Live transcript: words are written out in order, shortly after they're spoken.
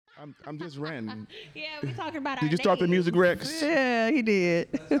I'm just ranting. Yeah, we talking about our Did you start the music, Rex? Yeah, he did.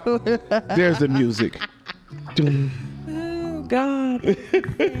 There's the music. Oh, God.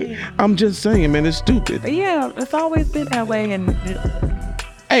 I'm just saying, man, it's stupid. Yeah, it's always been that way. And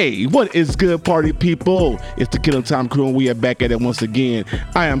Hey, what is good, party people? It's the Killing Time Crew, and we are back at it once again.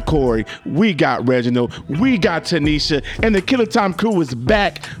 I am Korey. We got Reginald. We got Tanisha. And the Killing Time Crew is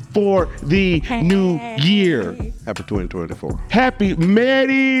back for the new year. Happy 2024. Happy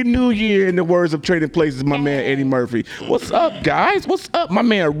Merry New Year, in the words of Trading Places, my man Eddie Murphy. What's up, guys? What's up? My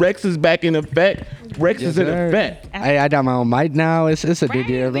man Rex is back in effect. Rex is in effect. Hey, I got my own mic now. It's a big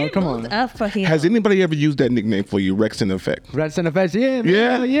year, bro. Come on. up for him. Has anybody ever used that nickname for you, Rex in effect? Rex in effect, yeah.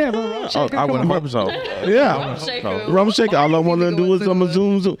 Yeah? Yeah, bro. I wouldn't hope so. Yeah. Rum Shaker. All I want to do is I'm a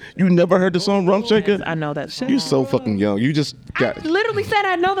zoom. You never heard the song Rum Shaker? I know that shit. You so fucking young. You just got I literally said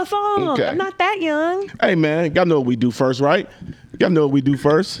I know the song. Okay. I'm not that young. Hey, man. Y'all know what we do first, right? Y'all know what we do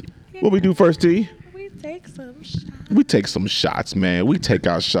first. What we do first, T? We take some shots. We take some shots, man. We take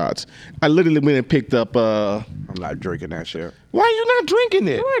our shots. I literally went and picked up, I'm not drinking that shit. why are you not drinking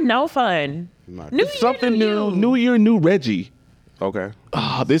it? You are no fun. New Year, Something new new. you. New Year, new Reggie. Okay.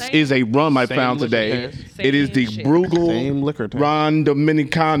 Oh, this is a rum I found liquor today. taste. It is the Same Brugal Same liquor taste. Ron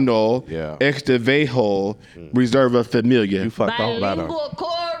Dominicano Yeah. Extra Vejo Reserva Familia. You fucked all that up. Bilingual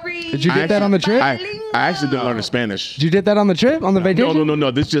Korey. Did you get that on the trip? I actually didn't learn Spanish. Did you get that on the trip, on the vacation? No.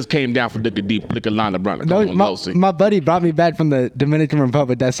 This just came down from Liquor Line of Brunner. No, my buddy brought me back from the Dominican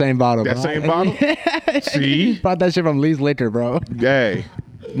Republic that same bottle. That bro. same bottle? See? Brought that shit from Lee's Liquor, bro. Hey,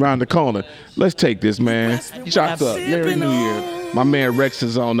 round the corner. Let's take this, man. Shots up. Merry New Year. My man Rex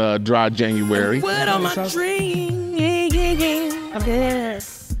is on dry January. What on my dream? Yeah. I'm good.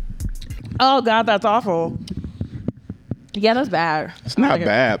 Oh, God, that's awful. Yeah, that's bad. It's not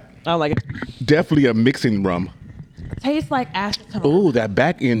bad. I don't like it. Definitely a mixing rum. Tastes like acetone. Ooh, that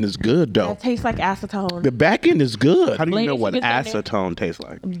back end is good, though. It tastes like acetone. The back end is good. How do you Ladies, know you what get that there? acetone tastes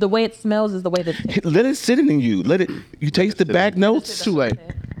like? The way it smells is the way that it tastes. Let it sit in you. You taste the back notes. Too late.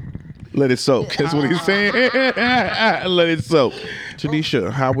 Let it soak. That's what he's saying. Let it soak.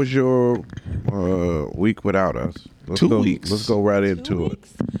 Tanisha, how was your week without us? 2 weeks. Let's go right into it.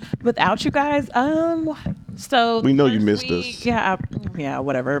 Without you guys, so We know you first missed week- us. Yeah,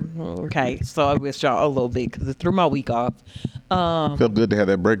 whatever. Okay, so I missed y'all a little bit because it threw my week off. Felt good to have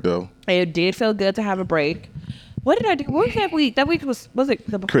that break, though. It did feel good to have a break. What did I do? What was that week? That week was it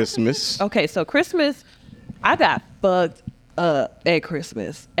the Christmas. Okay, so Christmas, I got fucked up at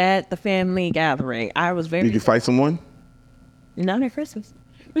Christmas at the family gathering. I was very Did you fight someone? not at Christmas.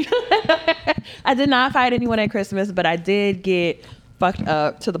 I did not fight anyone at Christmas, but I did get fucked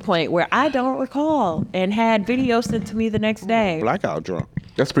up to the point where I don't recall and had videos sent to me the next day. Blackout drunk.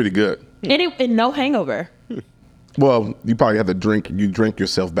 That's pretty good. And no hangover. Well, you probably have to drink. You drink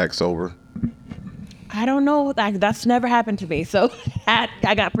yourself back sober. I don't know. That's never happened to me. So I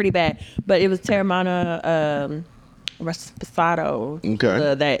got pretty bad. But it was Terramana Reposado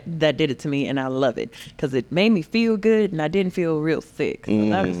Okay. that did it to me, and I love it because it made me feel good, and I didn't feel real sick. So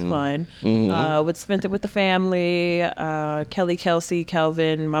that was fun. Spent it with the family. Kelly, Kelsey,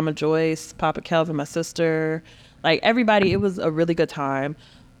 Kelvin, Mama Joyce, Papa Kelvin, my sister, like everybody. It was a really good time.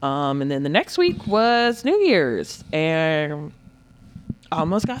 And then the next week was New Year's, and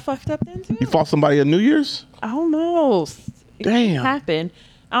almost got fucked up then too. You fought somebody at New Year's? Almost. Damn. It happened.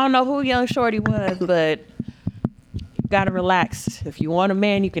 I don't know who young shorty was, but gotta relax. If you want a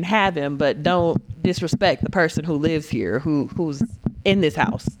man, you can have him, but don't disrespect the person who lives here, who's in this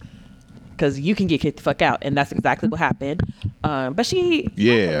house, because you can get kicked the fuck out, and that's exactly what happened. But she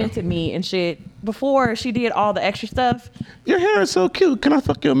complimented me and shit before she did all the extra stuff. Your hair is so cute. Can I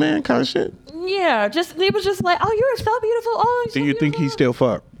fuck your man? Kind of shit. Yeah, it was just like, oh, you're so beautiful. Oh, you're Do so you think beautiful. he's still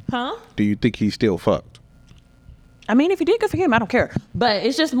fucked? Huh? Do you think he's still fucked? I mean, if he did, good for him. I don't care. But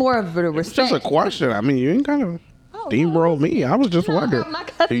it's just more of a It's respect. just a question. I mean, you ain't kind of steamroll me. I was just wondering. I'm not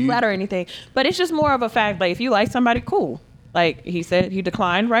cutting you out or anything. But it's just more of a fact. Like, if you like somebody, cool. Like he said, he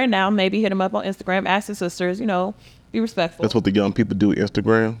declined right now. Maybe hit him up on Instagram. Ask his sisters. Be respectful. That's what the young people do.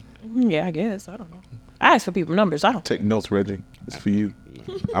 Instagram. Yeah, I guess. I don't know. I ask for people numbers. I don't. Take notes, Reggie. It's for you.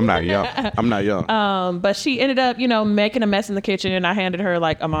 I'm not young. But she ended up, making a mess in the kitchen, and I handed her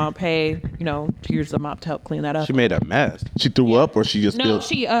like a mop. Hey, here's a mop to help clean that up. She made a mess. She threw up, or she just No, spilled?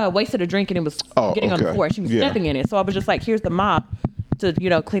 she wasted a drink and it was Oh, getting on the okay. floor. She was Yeah. stepping in it. So I was just like, here's the mop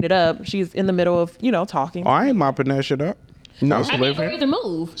to, clean it up. She's in the middle of, talking. Oh, I ain't mopping that shit up. No, I made her either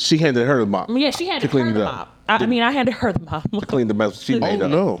move. she handed her the mop. Yeah, she handed to clean her it the up. mop. I mean, I handed her the mop. To clean the mess she Oh made up.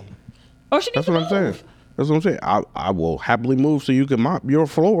 no, Or she that's needs what to I'm move. saying. That's what I'm saying. I will happily move so you can mop your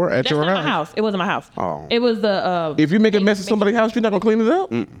floor at That's your not house. my house. It wasn't my house. Oh. It was the. If you make a mess in somebody's house, you're not gonna clean it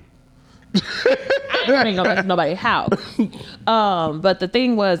up. I ain't gonna go to nobody's house. But the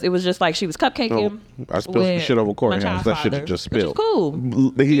thing was, it was just like she was cupcaking. I spilled some shit over Korey house. That shit just spilled.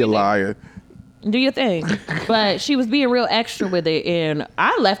 Cool. He a liar. Do your thing. But she was being real extra with it, and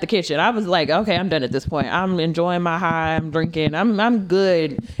I left the kitchen. I was like, okay, I'm done at this point. I'm enjoying my high. I'm drinking. I'm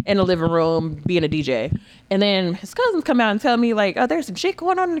good in the living room being a DJ. And then his cousins come out and tell me, like, oh, there's some shit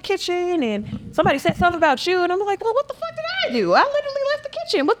going on in the kitchen, and somebody said something about you. And I'm like, well, what the fuck did I do? I literally left the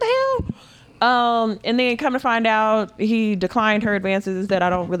kitchen. What the hell? And then come to find out, he declined her advances that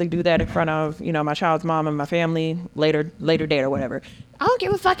I don't really do that in front of, my child's mom and my family later date or whatever. I don't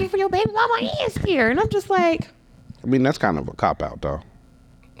give a fuck if your baby mama is here. And I'm just like... I mean, that's kind of a cop-out, though.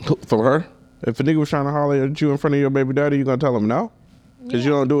 For her? If a nigga was trying to holler at you in front of your baby daddy, you gonna tell him no? Because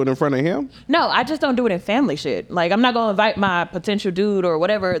you don't do it in front of him? No, I just don't do it in family shit. Like, I'm not gonna invite my potential dude or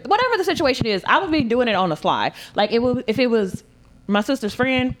whatever the situation is. I would be doing it on the fly. Like, if it was my sister's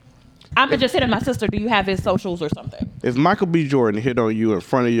friend... I'm gonna just hit at my sister. Do you have his socials or something? If Michael B. Jordan hit on you in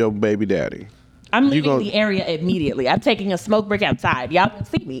front of your baby daddy, I'm leaving the area immediately. I'm taking a smoke break outside. Y'all won't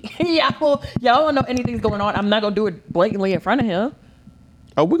see me. y'all don't know anything's going on. I'm not gonna do it blatantly in front of him.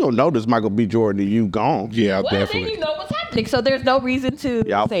 Oh, we're gonna notice Michael B. Jordan and you gone. Yeah, well, definitely. Then you know what's happening. So there's no reason to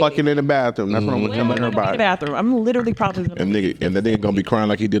Y'all fucking in the bathroom. That's what I'm gonna tell in the everybody. bathroom. I'm literally probably gonna And the nigga gonna be crying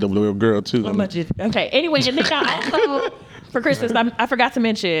like he did a little girl too. Okay. Anyway, and then I also for Christmas, I forgot to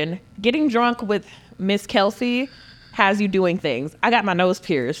mention getting drunk with Miss Kelsey has you doing things. I got my nose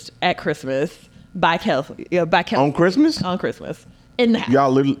pierced at Christmas by Kelsey. On Christmas? On Christmas. In the house.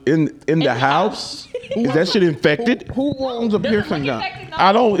 Y'all in the house? Is that shit infected? Who owns a piercing gun?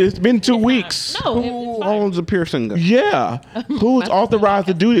 I don't. It's been 2 weeks. No, Who owns a piercing gun? Yeah. Who's authorized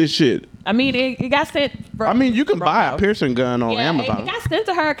to do this shit? I mean, it got sent. I mean, you can buy a piercing gun on Amazon. It got sent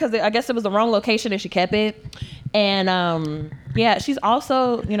to her because I guess it was the wrong location and she kept it. And she's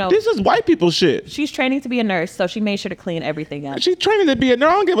also, This is white people shit. she's training to be a nurse, so she made sure to clean everything up. She's training to be a nurse.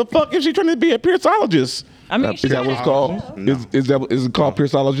 I don't give a fuck if she's training to be a piercologist. I mean, Is that what it's called? No. Is it called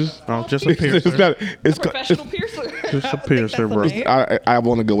piercologist? No, just a piercer. It's not. It's professional piercer. Just a piercer, bro. I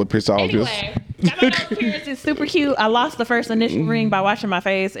want to go with piercologist. Anyway, got my nose pierced. It's super cute. I lost the first initial ring by washing my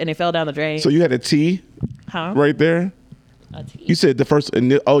face, and it fell down the drain. So you had a T Huh? right there. A T. You said the first.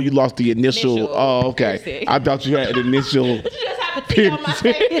 You lost the initial. Oh, okay. piercing. I thought you had an initial. You just have a T on my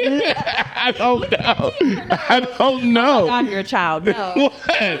face. I don't know. I don't know. God, you're a child. No. What?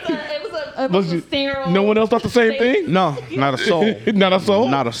 It was a sterile. No one else thought the same thing? No, not a soul. Not a soul?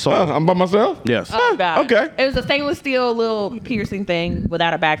 Not a soul. I'm by myself? Yes. Oh, God. Okay. It was a stainless steel little piercing thing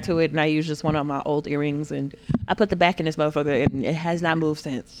without a back to it, and I used just one of my old earrings, and I put the back in this motherfucker, and it has not moved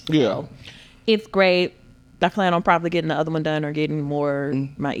since. Yeah. So, it's great. I plan on probably getting the other one done or getting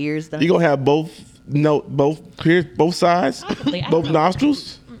my ears done. You gonna have both sides? Probably. I Both don't know.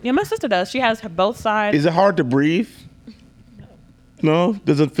 nostrils? Yeah, my sister does. She has both sides. Is it hard to breathe? No?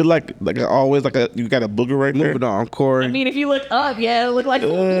 Does it feel like always you got a booger right there? Moving on, Korey. I mean, if you look up, yeah, it look like You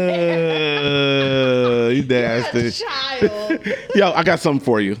nasty. child. Yo, I got something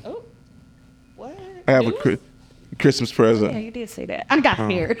for you. Oh, what? I have a Christmas present. Yeah, you did say that. I got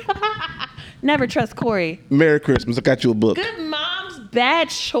scared. Never trust Korey. Merry Christmas. I got you a book. Good mom's bad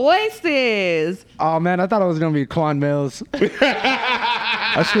choices. Oh man, I thought it was gonna be Quan Mills.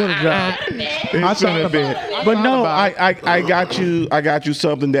 I should have done. I thought about it. But no, I got you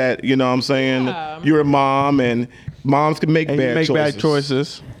something that, you know what I'm saying? You're a mom and moms can make bad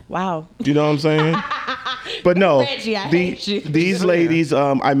choices. Wow. You know what I'm saying? But no, Reggie, I hate you. these ladies,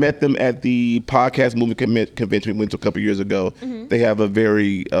 I met them at the podcast movement convention we went to a couple years ago. Mm-hmm. They have a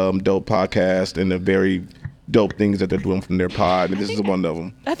very dope podcast and a very dope things that they're doing from their pod, and this is one of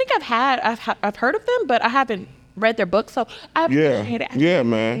them. I think I've heard of them, but I haven't read their book, so I've Yeah,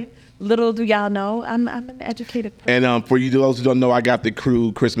 man. Little do y'all know, I'm an educated person. And for you those who don't know, I got the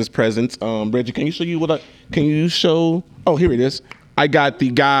crew Christmas presents. Reggie, can you show? Oh, here it is. I got the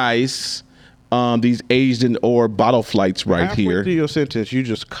guys these Asian or bottle flights right Halfway here. through your sentence, you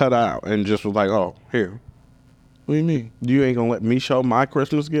just cut out and just was like, "Oh, here." What do you mean? You ain't gonna let me show my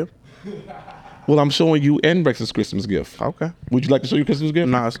Christmas gift? Well, I'm showing you and Rex's Christmas gift. Okay. Would you like to show your Christmas gift?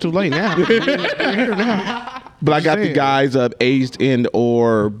 Nah, it's too late now. But I got the guys of aged in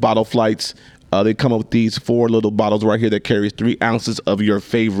or bottle flights. They come up with these 4 little bottles right here that carries 3 ounces of your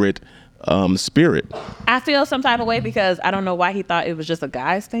favorite spirit. I feel some type of way because I don't know why he thought it was just a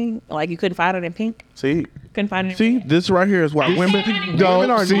guy's thing. Like you couldn't find it in pink. See, Couldn't find it in see, pink. this right here is why women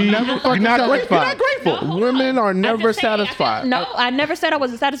are never fucking satisfied. Grateful. Women are I'm never just saying, satisfied. No, I never said I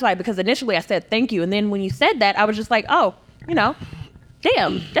wasn't satisfied because initially I said thank you. And then when you said that, I was just like, oh,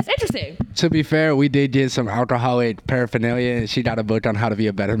 Damn, that's interesting. To be fair, we did get some alcoholic paraphernalia, and she got a book on how to be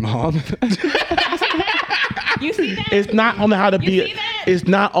a better mom. You see that? It's not on how to You be. see that? It's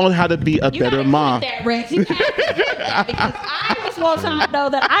not on how to be a You better gotta mom. clip that, Rex. You gotta clip that, because I just want y'all to know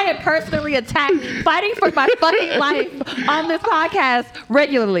that I am personally attacked, fighting for my fucking life on this podcast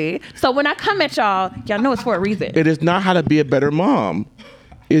regularly. So when I come at y'all know it's for a reason. It is not how to be a better mom.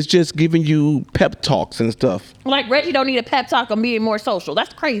 It's just giving you pep talks and stuff. Like Reggie don't need a pep talk on being more social.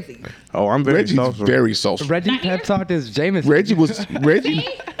 That's crazy. Oh, I'm very Reggie's social. very social. Reggie Not here. pep talk is Jameson. Reggie was Reggie. See?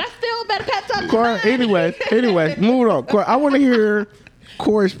 That's still a better pep talk. than Korey, mine. anyway, move on. Korey, I want to hear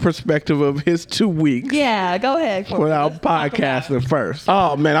Corey's perspective of his 2 weeks Yeah, go ahead. Corey. without podcasting first.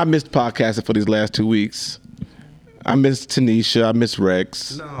 Oh man, I missed podcasting for these last 2 weeks. I missed Tanisha. I missed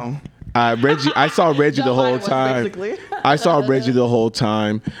Rex. No. Reggie. I saw Reggie the whole Joe time. basically. I saw Reggie the whole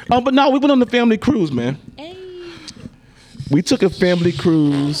time. Oh, but no, we went on the family cruise, man. Hey. We took a family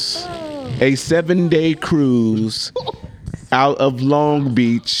cruise, a 7-day cruise out of Long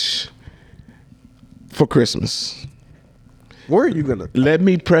Beach for Christmas. Where are you gonna? Let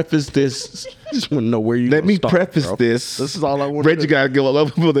me preface this. I just want to know where you. Let gonna me start, preface bro. this. This is all I want. Reggie got to go all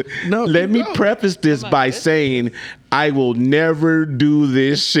over for the. No, Let keep me going. preface this by saying I will never do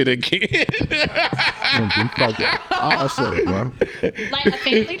this shit again. Awesome, bro. Like a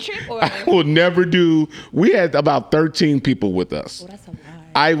family trip or? I will never do. We had about 13 people with us. That's a lot.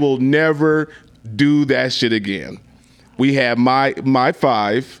 I will never do that shit again. We have my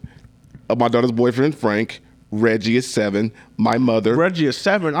 5, my daughter's boyfriend Frank. Reggie is 7. My mother. Reggie is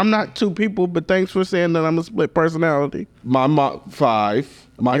 7. I'm not 2 people, but thanks for saying that I'm a split personality. My mom 5.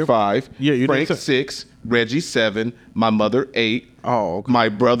 My 5. Yeah, you Frank didn't say- 6. Reggie 7. My mother 8. Oh, okay. My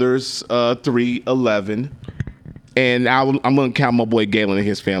brother's 3, 11. And I'm gonna count my boy Galen and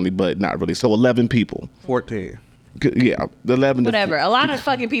his family, but not really. So 11 people. 14. Yeah, the 11. Whatever. A lot of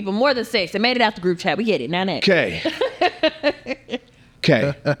fucking people, more than 6. They made it out the group chat. We get it. Now next. Okay.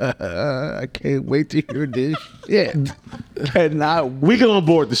 Okay. I can't wait to hear this shit. Cannot. We get on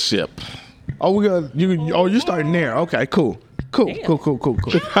board the ship. Oh, we got you. Oh, you're starting there. Okay, cool. Cool. Damn. Cool.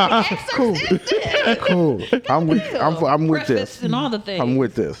 I'm with this. Breakfast and all the things. I'm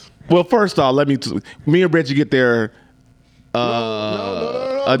with this. Well, first off, me and Reggie get there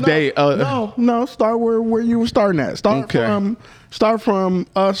a day. No. Start where you were starting at. Okay. Start from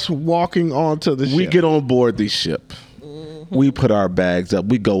us walking onto the ship. We get on board the ship. We put our bags up.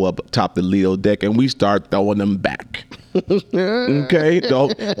 We go up top the Lido deck and we start throwing them back. Okay, so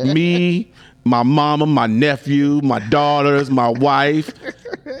me, my mama, my nephew, my daughters, my wife,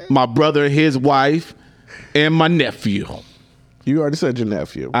 my brother, his wife, and my nephew. You already said your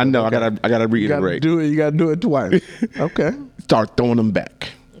nephew. I know. Okay. I gotta You gotta reiterate. do it. You gotta do it twice. Okay. Start throwing them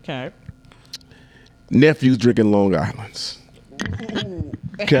back. Okay. Nephew's drinking Long Islands.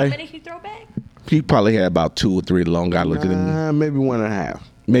 Okay. How many he throw back? He probably had about 2 or 3 Long Islands in him. Maybe 1.5.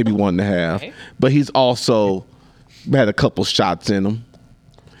 Maybe 1.5. Okay. But he's also had a couple shots in him.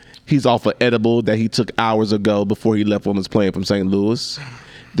 He's off an edible that he took hours ago before he left on his plane from St. Louis.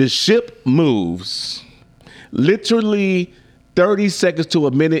 The ship moves. Literally 30 seconds to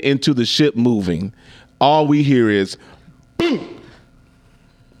a minute into the ship moving, all we hear is boom.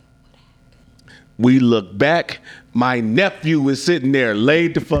 We look back. My nephew is sitting there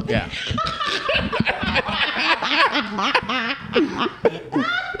laid the fuck out.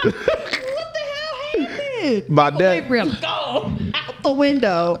 My dad, Go out the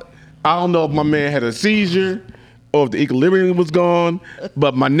window. I don't know if my man had a seizure or if the equilibrium was gone,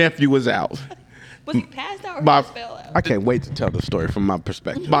 but my nephew was out. Was he passed out or My- just fell out? I can't wait to tell the story from my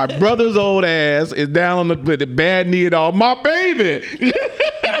perspective. My brother's old ass is down on with the bad knee and all. My baby.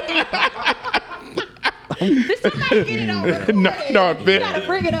 Did somebody get it on recording? No, You Ben. gotta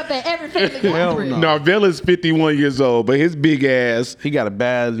bring it up at every family Hell gathering. no. Narvella's 51 years old, but his big ass, He got a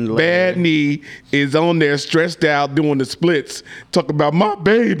bad leg. bad knee, is on there stressed out doing the splits, talking about my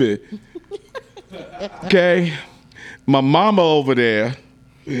baby. Okay? My mama over there.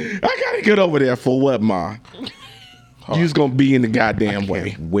 I gotta get over there for what, Ma? You just gonna be in the goddamn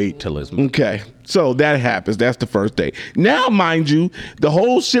way. Wait till it's. Okay, so that happens. That's the first day. Now, mind you, the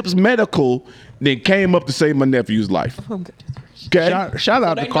whole ship's medical then came up to save my nephew's life. Okay? Shout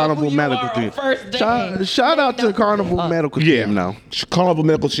out they to know Carnival who you Medical are Team. on first day. Shout out to Carnival Medical Yeah, Team. No, Carnival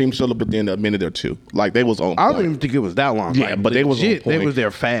Medical Team showed up within a minute or two. Like they was on I don't point. even think it was that long. Yeah, but they was on legit, They point. was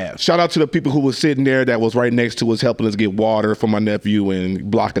there fast. Shout out to the people who was sitting there that was right next to us helping us get water for my nephew and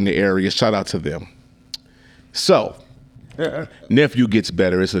blocking the area. Shout out to them. So, Nephew gets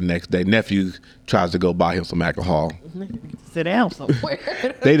better. It's the next day. Nephew tries to go buy him some alcohol. Sit down somewhere.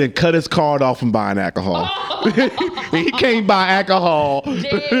 They done cut his card off from buying alcohol. He can't buy alcohol.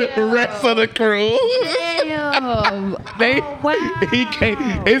 The rest of the crew. Damn. Wow. He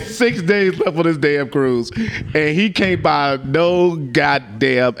can't. It's 6 days left on this damn cruise, and he can't buy no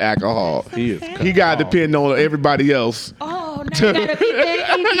goddamn alcohol. He got to depend on everybody else. Oh, now you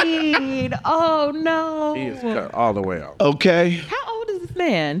gotta be dating. Oh no. He is cut all the way out. Okay. How old is this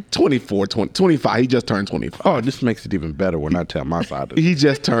man? 24, 25. He just turned 25. Oh, this makes it even better when I tell my side of it. He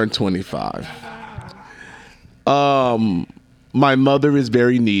just turned 25. My mother is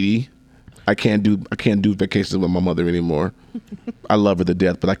very needy. I can't do vacations with my mother anymore. I love her to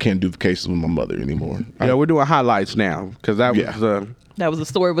death, but I can't do vacations with my mother anymore. Yeah, we're doing highlights now because that was That was a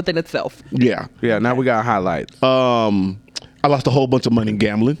story within itself. Yeah. now we got highlights. I lost a whole bunch of money in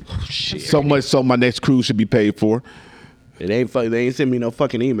gambling. So much so my next cruise should be paid for. It ain't they ain't sent me no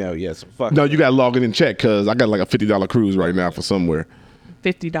fucking email yet. So fuck. No, you got to log in and check because I got like a $50 cruise right now for somewhere.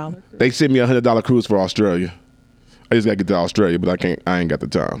 $50. They sent me a $100 cruise for Australia. I just got to get to Australia, but I ain't got the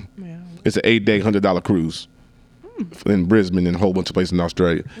time. Yeah. It's an 8-day $100 cruise in Brisbane and a whole bunch of places in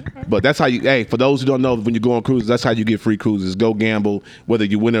Australia. But that's how you. Hey, for those who don't know, when you go on cruises, that's how you get free cruises. Go gamble, whether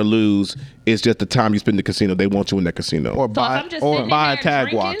you win or lose. It's just the time you spend in the casino. They want you in that casino, Or So if buy I'm just or sitting buy a there tag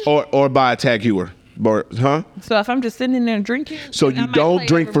drinking? watch. or buy a tag hewer. Huh? So if I'm just sitting there drinking, So then I you might don't play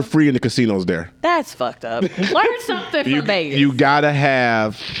drink for everyone- free in the casinos there. That's fucked up. Learn something from Vegas. You gotta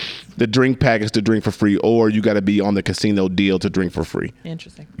have the drink package to drink for free, or you gotta be on the casino deal to drink for free.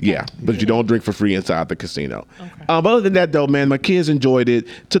 Interesting. Yeah, but you don't drink for free inside the casino. But other than that, though, man, my kids enjoyed it.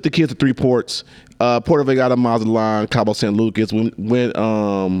 Took the kids to 3 ports: Puerto Vallarta, Mazatlan, Cabo San Lucas. Went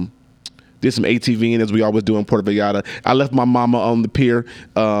did some ATVing as we always do in Puerto Vallarta. I left my mama on the pier.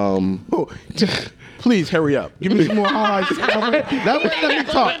 Please hurry up. Give me some more highlights. Let me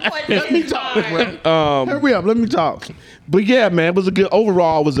talk. Let me talk. Hurry up. Let me talk. But yeah, man, it was a good.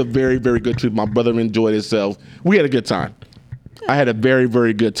 Overall, it was a very, very good trip. My brother enjoyed himself. We had a good time. I had a very,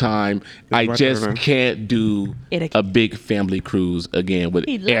 very good time. I my just turn. can't do a big family cruise again with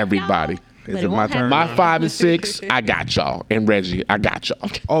He loved everybody. y'all, Is but it it my won't turn? happen. My 5 and 6, I got y'all. And Reggie, I got y'all.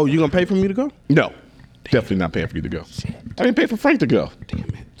 Oh, you gonna pay for me to go? No, definitely not paying for you to go. I didn't pay for Frank to go. Damn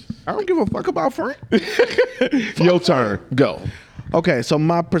it. I don't give a fuck about Frank. Your turn. Go. Okay, so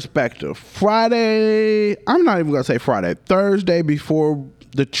my perspective. Friday, I'm not even gonna say Friday. Thursday before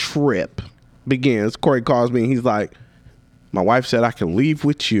the trip begins, Korey calls me and he's like, my wife said I can leave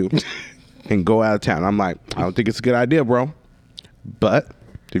with you and go out of town. I'm like, I don't think it's a good idea, bro. But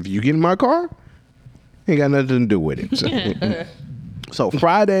if you get in my car, ain't got nothing to do with it. So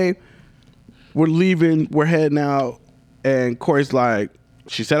Friday, we're leaving, we're heading out, and Korey's like,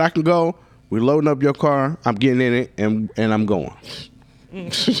 she said I can go. We're loading up your car. I'm getting in it, and I'm going.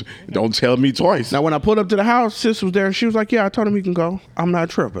 Don't tell me twice. Now, when I pulled up to the house, sis was there, and she was like, yeah, I told him he can go. I'm not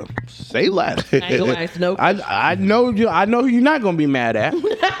tripping. Say less. I ain't gonna ask no I know you. I know you're not gonna be mad at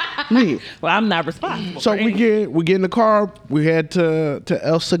me. Well, I'm not responsible. So for we get in the car. We head to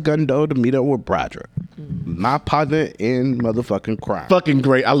El Segundo to meet up with Broderick, my partner in motherfucking crime. Fucking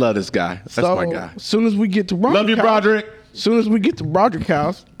great. I love this guy. That's So, my guy. As soon as we get to Broderick, Love you, Broderick. Soon as we get to Broderick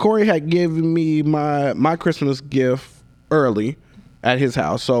house, Korey had given me my Christmas gift early at his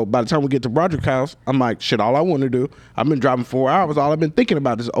house. So by the time we get to Broderick house, I'm like, shit, all I want to do, I've been driving 4 hours. All I've been thinking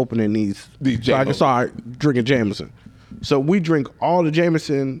about is opening these so I can start drinking Jameson. So we drink all the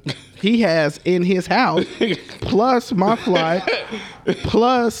Jameson he has in his house, plus my flight,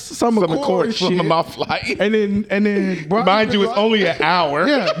 plus some of Korey's shit. From my flight. And then Broderick Mind you, was it's like- only an hour.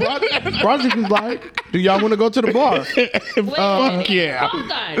 yeah, Broderick was like, do y'all want to go to the bar? Fuck yeah.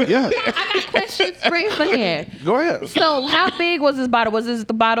 Hold on. Yeah, I got questions for you for here. go ahead. So how big was this bottle? Was this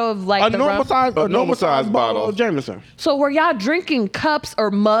the bottle of like A the normal rum? size, A normal size bottle. of Jameson. So were y'all drinking cups or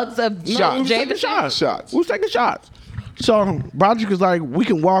mugs of Shots. We was taking Jameson? shots. Shots. We was taking shots. So Broderick was like, we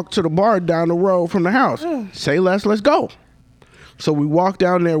can walk to the bar down the road from the house. Say less, let's go. So we walk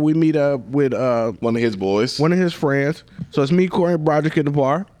down there. We meet up with One of his boys. one of his friends. So it's me, Korey, and Broderick at the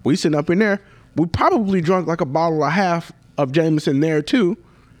bar. We sitting up in there. We probably drunk like a bottle and a half of Jameson there too.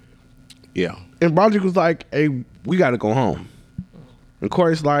 Yeah. And Broderick was like, hey, we got to go home. And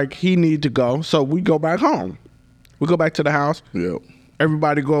Korey's like, he need to go. So we go back home. We go back to the house. Yeah.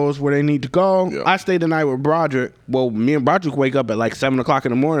 Everybody goes where they need to go. Yeah. I stayed the night with Broderick. Well, me and Broderick wake up at like 7 o'clock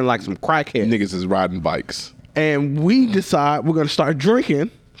in the morning like some crackhead. Niggas is riding bikes. And we decide we're going to start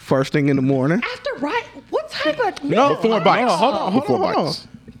drinking first thing in the morning. After right? What type of No, Before bikes. No, hold on. Before bikes.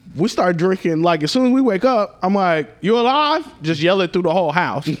 We start drinking. Like as soon as we wake up, I'm like, you alive? Just yell it through the whole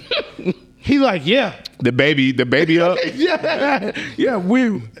house. He like, yeah. The baby up. Yeah.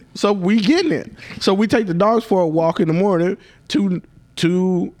 We getting it. So we take the dogs for a walk in the morning. Two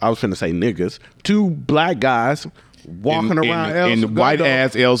I was finna say niggas. Two black guys walking around in the white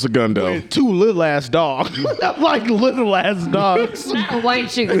ass El Segundo. With two little ass dogs. Like little ass dogs. Not a white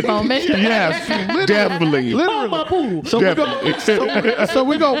chick moment. Yes, definitely. Literally. So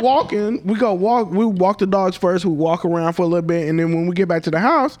we go walking. We walk the dogs first. We walk around for a little bit, and then when we get back to the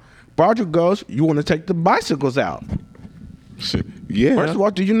house, Broderick goes, "You want to take the bicycles out?" Yeah. First of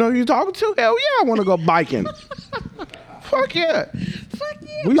all, do you know who you're talking to? Hell yeah, I want to go biking. Fuck yeah.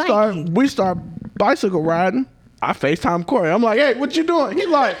 We start bicycle riding. I FaceTime Korey. I'm like, hey, what you doing? He's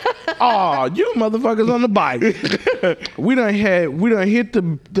like, oh, you motherfuckers on the bike. we done hit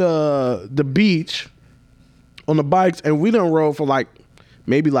the beach on the bikes, and we done rode for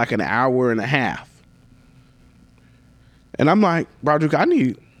maybe an hour and a half. And I'm like, Broderick, I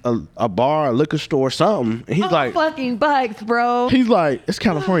need a bar, a liquor store, something. And he's like, fucking bikes, bro. He's like, it's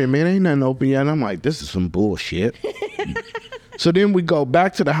California, man. Ain't nothing open yet. And I'm like, this is some bullshit. So then we go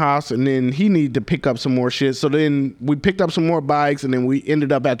back to the house, and then he needed to pick up some more shit. So then we picked up some more bikes, and then we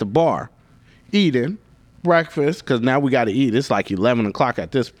ended up at the bar eating breakfast, because now we got to eat. It's like 11 o'clock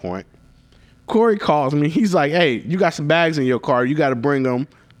at this point. Korey calls me. He's like, hey, you got some bags in your car. You got to bring them.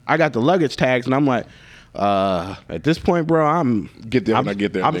 I got the luggage tags. And I'm like, at this point, bro, I'm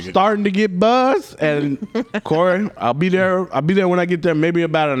starting to get buzzed, and Korey, I'll be there when I get there, maybe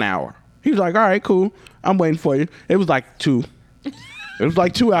about an hour. He was like, all right, cool, I'm waiting for you. It was like 2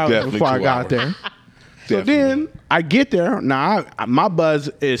 hours before I got there. So then I get there. Now my buzz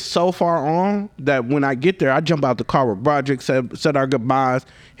is so far on that when I get there, I jump out the car with Broderick, said our goodbyes,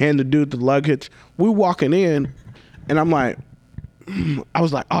 hand the dude the luggage. We walking in, and I'm like, I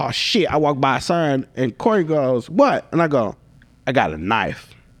was like, oh shit. I walk by a sign, and Korey goes, what? And I go, I got a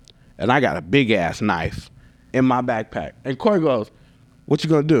knife. And I got a big ass knife in my backpack. And Korey goes, what you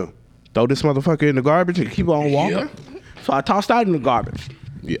gonna do? Throw this motherfucker in the garbage and keep on walking? Yep. So I tossed out in the garbage.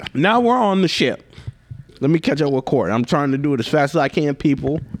 Yeah. Now we're on the ship. Let me catch up with Korey. I'm trying to do it as fast as I can,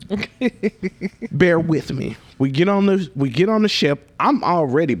 people. Bear with me. We get on the ship. I'm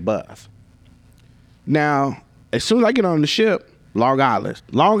already buzzed. Now, as soon as I get on the ship, Long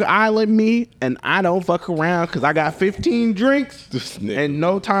Island me, and I don't fuck around because I got 15 drinks and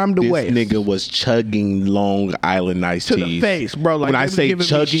no time to waste. This nigga was chugging Long Island iced teas. To the face, bro. Like, when I say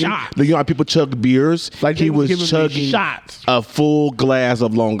chugging, you know how people chug beers? Like he was chugging shots. A full glass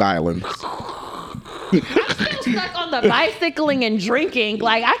of Long Island. I'm still stuck on the bicycling and drinking.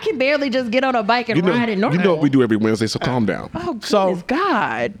 Like, I can barely just get on a bike and ride it normal. You know what we do every Wednesday, so calm down. Oh, goodness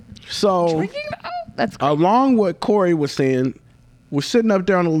God. So, drinking? Oh, that's crazy. Along what Korey was saying, we're sitting up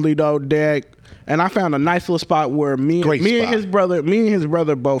there on the Lido deck, and I found a nice little spot where me and his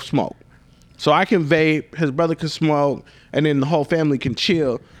brother both smoke. So I can vape, his brother can smoke, and then the whole family can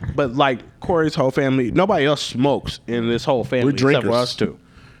chill. But like Korey's whole family, nobody else smokes in this whole family except for us two.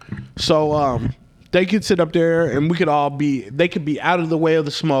 So they could sit up there, and we could they could be out of the way of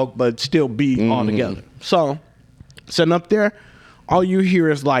the smoke, but still be all together. So sitting up there, all you hear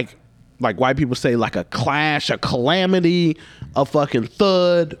is like white people say, like a clash, a calamity, a fucking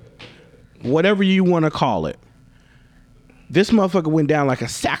thud, whatever you want to call it. This motherfucker went down like a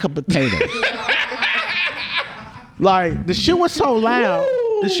sack of potatoes. Like, the shit was so loud.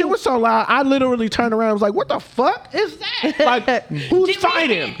 I literally turned around and was like, what the fuck is that? Like, who's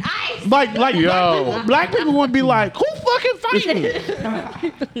fighting? Like black people would be like, who fucking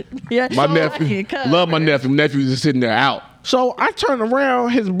fighting? Yeah, my nephew, love my nephew. My nephew was just sitting there out. So I turned around,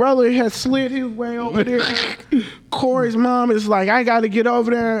 his brother had slid his way over there. Korey's mom is like, I gotta get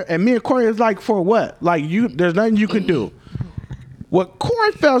over there. And me and Korey is like, for what? Like, there's nothing you can do. What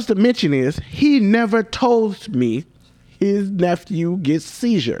Korey fails to mention is he never told me his nephew gets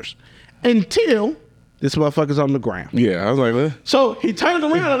seizures until this motherfucker's on the ground. Yeah, I was like, what? So he turned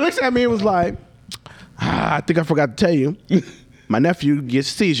around and looked at me and was like, I think I forgot to tell you, my nephew gets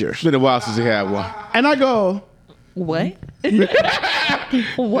seizures. It's been a while since he had one. And I go, what?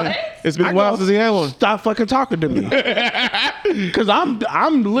 What? It's been a while since he had one. Stop fucking talking to me. Cause I'm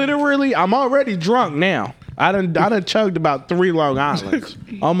already drunk now. I done chugged about 3 Long Islands.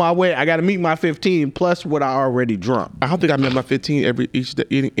 On my way, I gotta meet my 15 plus what I already drunk. I don't think I met my 15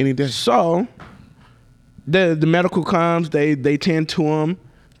 any day. So the medical comes, they tend to him.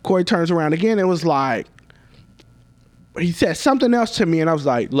 Korey turns around again. It was like, he said something else to me, and I was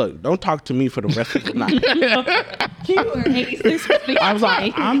like, look, don't talk to me for the rest of the night. I was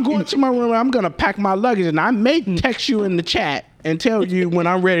like, I'm going to my room. I'm going to pack my luggage, and I may text you in the chat and tell you when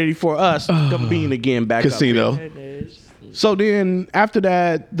I'm ready for us to convene again back Casino. up. So then after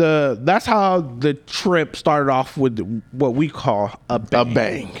that, that's how the trip started off with what we call a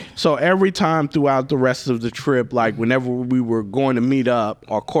bang. So every time throughout the rest of the trip, like whenever we were going to meet up,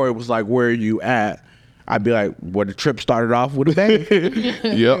 or Korey was like, "Where are you at?" I'd be like, "Well, the trip started off with a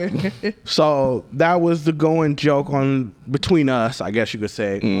bang." Yep. So that was the going joke on between us, I guess you could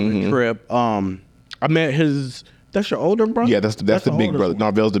say, on the trip. I met his. That's your older brother? Yeah, that's the big brother.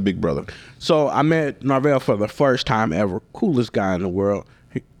 Narvell's the big brother. So I met Narvell for the first time ever. Coolest guy in the world.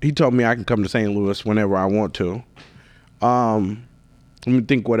 He told me I can come to St. Louis whenever I want to. Let me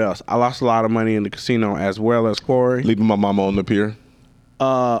think what else. I lost a lot of money in the casino as well as Korey. Leaving my mama on the pier.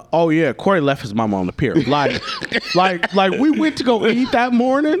 Oh yeah, Korey left his mama on the pier. Like we went to go eat that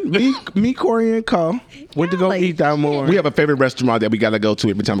morning. Me, Korey, and Co went to go eat that morning. We have a favorite restaurant that we gotta go to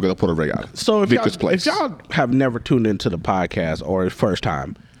every time we go to Puerto Rico. So Victor's place. if y'all have never tuned into the podcast or it's first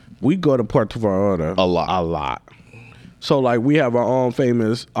time, we go to Puerto Vallarta A lot. So like we have our own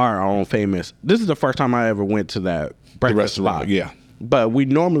famous. This is the first time I ever went to that breakfast restaurant, spot. yeah. But we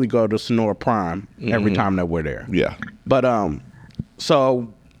normally go to Sonora Prime every time that we're there. Yeah. But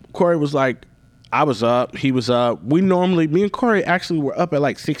so Korey was like, I was up, he was up. Me and Korey actually were up at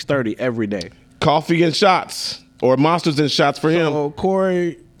like 6:30 every day. Coffee and shots, or monsters and shots for him. So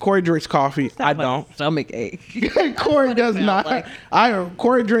Korey drinks coffee. I don't. Stomach ache. Corey does not. like.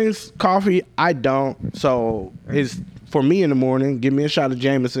 Korey drinks coffee. I don't. So it's for me in the morning. Give me a shot of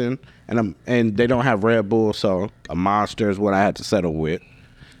Jameson, and they don't have Red Bull, so a Monster is what I had to settle with.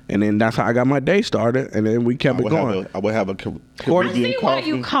 And then that's how I got my day started, and then we kept it going. I would have a See Caribbean why coffee.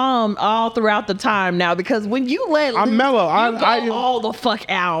 you calm all throughout the time now, because when you let I'm loose, mellow. you go all the fuck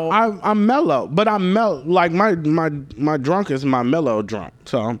out. I'm mellow, but I'm mellow. Like my drunk is my mellow drunk.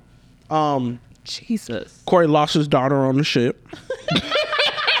 So, Jesus. Korey lost his daughter on the ship.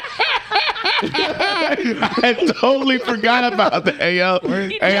 I totally forgot about that. Hey, yo.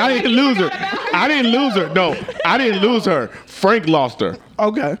 Hey, I didn't lose her. No, I didn't lose her. Frank lost her.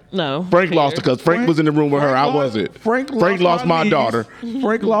 Okay. No. Frank lost her because Frank was in the room with her. I wasn't. Frank lost my niece. daughter.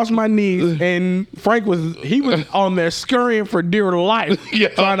 Frank lost my niece, and Frank was on there scurrying for dear life,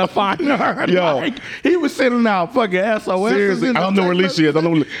 trying to find her. Yo. Like, he was sending out fucking SOS. Seriously, I don't know where Alicia is.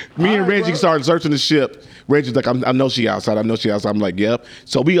 Me and Reggie started searching the ship. Reggie's like, I know she outside. I'm like, yep.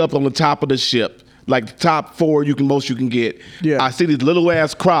 So we up on the top of the ship. Like the top 4 you can get. Yeah. I see these little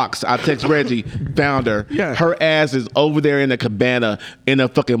ass Crocs. I text Reggie, found her. Yeah. Her ass is over there in a cabana in a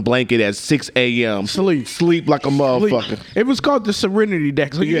fucking blanket at 6 a.m. Sleep like a motherfucker. It was called the Serenity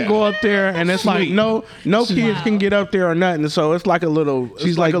Deck. So you can go up there, and it's like no kids can get up there or nothing. So it's like a little.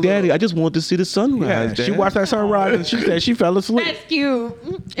 She's like, Daddy, I just want to see the sunrise. She watched that sunrise, and she said she fell asleep. That's cute.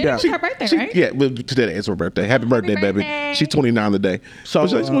 It Yeah. was her birthday, right? Yeah, well, today is her birthday. Happy birthday, baby. birthday. She's 29 today. So,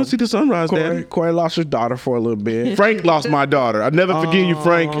 But I just want to see the sunrise, Daddy. Korey lost his daughter for a little bit. Frank lost my daughter. I'll never forgive you,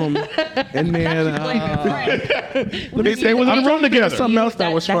 Frank. And then They was in the room together. something else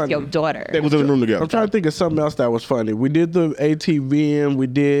that was That's funny. your daughter. They was in the room together. I'm trying to think of something else that was funny. We did the ATV and we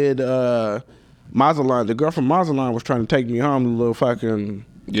did Mazatlan. The girl from Mazatlan was trying to take me home, the little fucking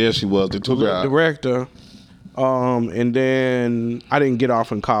Yeah, she was. They took her out. director. And then I didn't get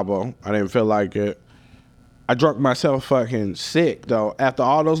off in Cabo. I didn't feel like it. I drunk myself fucking sick though. After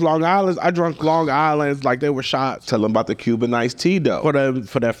all those Long Islands, I drunk Long Islands like they were shots. Tell them about the Cuban iced tea though. For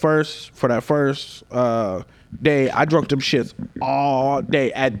that first day, I drunk them shits all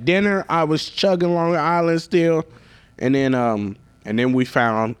day. At dinner, I was chugging Long Island still, and then we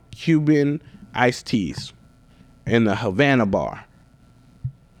found Cuban iced teas in the Havana bar.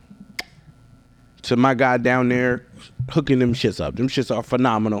 So my guy down there hooking them shits up. Them shits are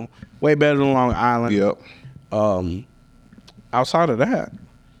phenomenal. Way better than Long Island. Yep. Outside of that,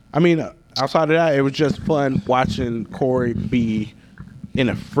 it was just fun watching Korey be in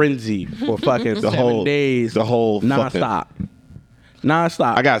a frenzy for fucking 7 days. The whole nonstop.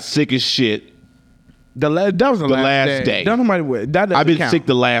 I got sick as shit. That was the last day. Don't nobody that doesn't I've been count. sick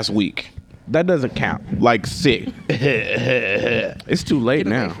the last week. That doesn't count. Like sick. It's too late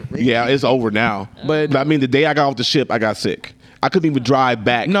now. Yeah, it's over now. But I mean, the day I got off the ship, I got sick. I couldn't even drive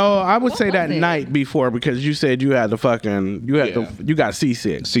back. No, I would say that was it? night before because you said you had you got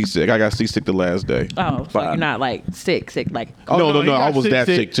seasick. Seasick. I got seasick the last day. Oh, so you're not like sick, like. No, he got I was that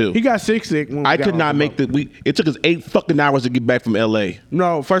sick too. He got sick. When we I got could off not the make boat. it took us 8 fucking hours to get back from LA.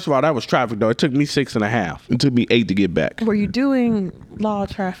 No, first of all, that was traffic though. It took me 6.5. It took me 8 to get back. Were you doing law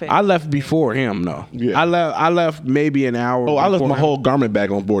traffic? I left before him though. Yeah. I left maybe an hour. Oh, I left before my him. whole garment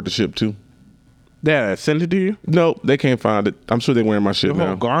bag on board the ship too. Yeah, send it to you. No, they can't find it. I'm sure they're wearing my shit The whole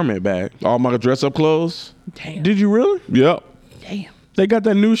now. garment bag. All my dress up clothes. Damn. Did you really? Yep. Damn. They got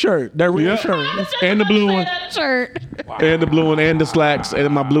that new shirt, that real shirt. And the blue one. Shirt. And the blue one and the slacks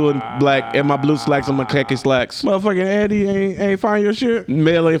and my blue and black and my blue slacks and my khaki slacks. Motherfucking Eddie ain't find your shit.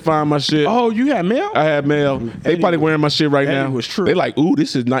 Mail ain't find my shit. Oh, you had mail? I had mail. They probably wearing my shit right now. Was true. They like, ooh,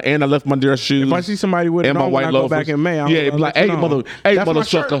 this is not. And I left my dress shoes. If I see somebody with it and my on, white when I go loafers. back in May, Yeah, it be like, hey, that's my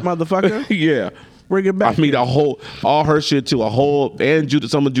shirt, motherfucker, motherfucker. Yeah, Bring it back. I mean, all her shit too, and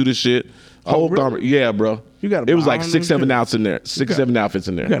some of Judah's shit. Whole really? garment. Yeah, bro. You gotta It was buy like all 6, new 7 shit. outfits in there. 6, 7 outfits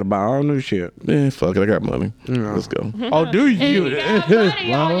in there. You gotta buy all new shit. Man, fuck it. I got money. Let's go. Oh, do you? Y'all heard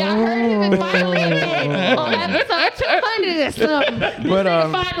him finally admit on episode 200 or something. But,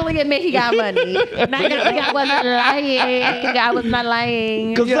 Finally admit he got money. Not that I wasn't lying. I was not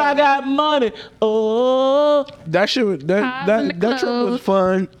lying. Cause I got money. Oh, That shit. That trip was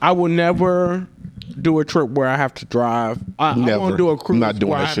fun. I will never do a trip where I have to drive. I never. won't do a cruise. I'm not doing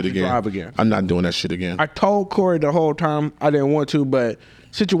where I that have shit to again. Drive again. I'm not doing that shit again. I told Korey the whole time I didn't want to, but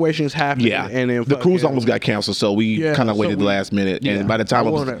situations happen. Yeah, and then the cruise fucking- almost got canceled, so we Yeah, kind of so waited the we- last minute. yeah, And by the time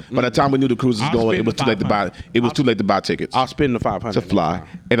we knew the cruise was I'll going, it spend was the too late to buy. It was too late to buy tickets I'll spend the 500 to fly,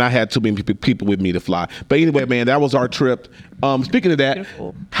 and I had too many people with me to fly. But anyway, man, that was our trip. Speaking of that,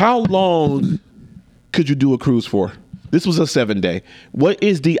 Beautiful. how long could you do a cruise for? This was a 7-day. What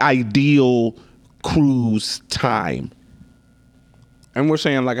is the ideal cruise time? And we're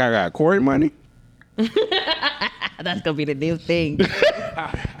saying like I got Korey money. That's gonna be the new thing.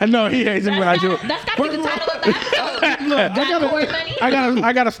 I know he hates it when I do it. That's got to be the title of the episode.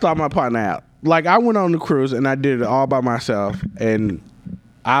 I gotta start my partner out. Like I went on the cruise and I did it all by myself, and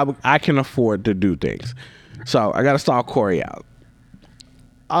I can afford to do things. So I gotta start Korey out.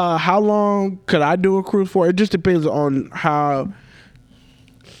 How long could I do a cruise for? It just depends on how.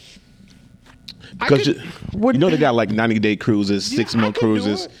 Because you know they got like 90-day cruises, 6-month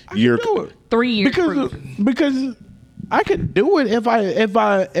cruises, year. 3 years. Because I could do it if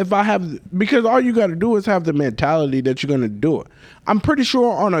I have, because all you got to do is have the mentality that you're gonna do it. I'm pretty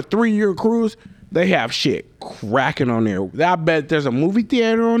sure on a 3-year cruise they have shit cracking on there. I bet there's a movie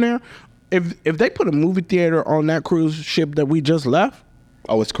theater on there. If they put a movie theater on that cruise ship that we just left,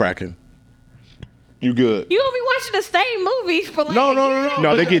 Oh, it's cracking. You good? You gonna be watching the same movies for like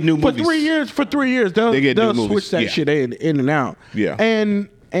No, they get new for movies. 3 years. For 3 years, they'll They get new switch movies, that yeah. shit in and out. Yeah. And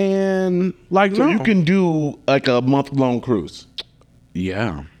like So no. you can do like a month-long cruise.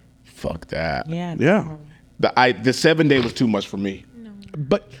 Yeah. Fuck that. Yeah. Yeah. The 7-day was too much for me.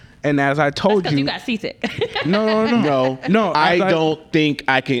 But and as I told Because you, you got seasick. no. I as don't think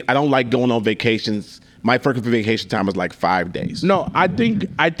I can. I don't like going on vacations. My first vacation time was like 5 days. No, I think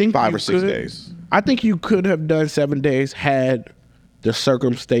 5 you or 6 could- days. I think you could have done 7 days had the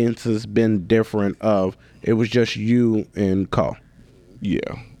circumstances been different. Of it was just you and Co. Yeah,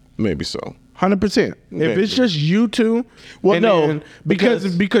 maybe so. 100%. If Maybe. it's just you two, Well, and no, then-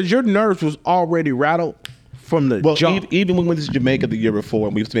 because your nerves was already rattled from the Well, jump. even when we went to Jamaica the year before,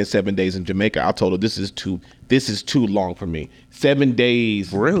 and we spent 7 days in Jamaica, I told her this is too long for me. 7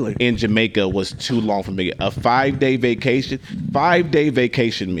 days Really? in Jamaica was too long for me. A 5-day vacation, 5-day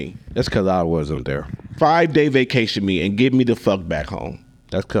vacation me. That's because I wasn't there. 5-day vacation me and get me the fuck back home.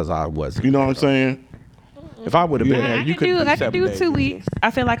 That's because I wasn't. You know what I'm saying? If I would have been Yeah. there, I you could could do 7 2 weeks.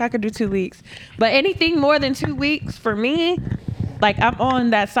 I feel like I could do 2 weeks. But anything more than 2 weeks for me, like I'm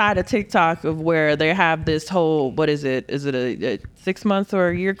on that side of TikTok of where they have this whole, what is it? Is it a 6 months or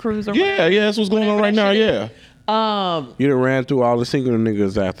a year cruise or Yeah, that's what's going on right now. Yeah. You done ran through all the single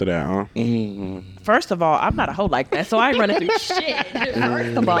niggas after that, huh? First of all, I'm not a hoe like that, so I ain't running through shit.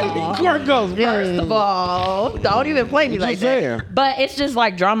 First of all. First of all, don't even play me like saying. that. But it's just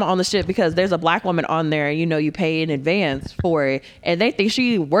like drama on the ship because there's a black woman on there, and you pay in advance for it, and they think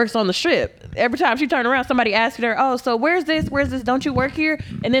she works on the ship. Every time she turn around, somebody asks her, "Oh, so where's this? Where's this? Don't you work here?"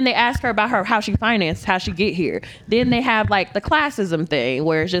 And then they ask her about how she financed, how she get here. Then they have like the classism thing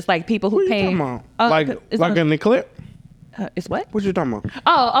where it's just like people who What you pay. talking about? It's like in the clip? it's what? What you talking about?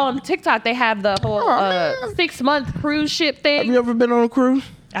 Oh, on TikTok they have the whole 6-month cruise ship Have thing. you ever been on a cruise?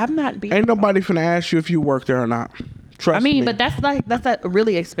 I'm not being. Ain't nobody finna ask you if you work there or not. Trust I mean, me. but that's a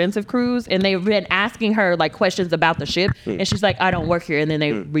really expensive cruise, and they've been asking her like questions about the ship, and she's like, "I don't work here," and then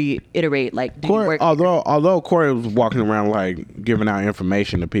they reiterate like, "Do you Korey, work?" although Korey was walking around like giving out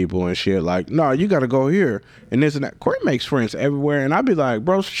information to people and shit, like, no, you got to go here and this and that. Korey makes friends everywhere, and I'd be like,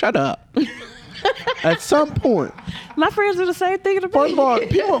 bro, shut up. At some point, My friends do the same thing to first of me. all,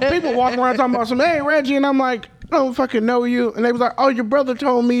 people walking around talking about some, hey Reggie, and I'm like, I don't fucking know you, and they was like, oh, your brother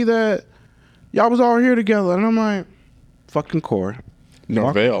told me that y'all was all here together, and I'm like, fucking Korey,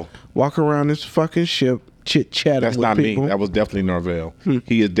 Norvell. walk around this fucking ship, chit chatting That's with not people. me. That was definitely Norvell.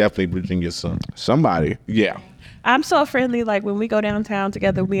 He is definitely Virginia's son. Somebody. Yeah. I'm so friendly. Like when we go downtown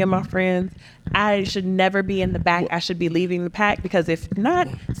together, me and my friends, I should never be in the back. I should be leaving the pack because if not,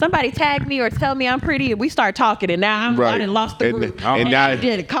 somebody tag me or tell me I'm pretty, and we start talking, and now I done lost the group.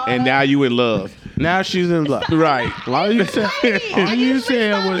 And now you in love. Now she's in love. Right. All you said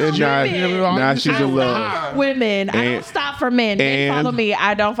was now she's in love. Women, I don't stop for men. They follow me.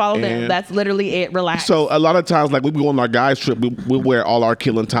 I don't follow them. That's literally it. Relax. So a lot of times, like we go on our guys trip, we wear all our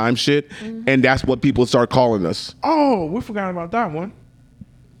killing time shit, and that's what people start calling us. Oh, we forgot about that one.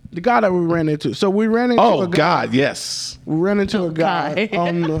 The guy that we ran into. So we ran into a guy. God, yes. We ran into a guy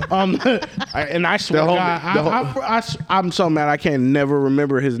on the and I swear, I'm so mad I can't never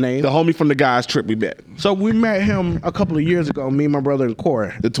remember his name. The homie from the guys trip we met. So we met him a couple of years ago, me, my brother, and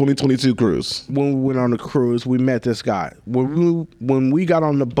Korey. The 2022 cruise. When we went on the cruise, we met this guy. When we got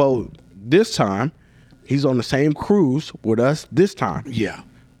on the boat this time, he's on the same cruise with us this time. Yeah.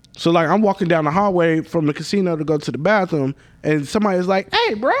 So like I'm walking down the hallway from the casino to go to the bathroom, and somebody's like,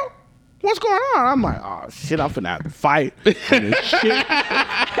 "Hey, bro, what's going on?" I'm like, "Oh shit, I'm finna have to fight." Shit.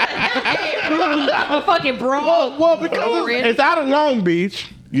 Fucking bro. Well, because it's out of Long Beach.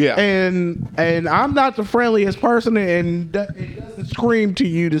 Yeah. And I'm not the friendliest person, and it doesn't scream to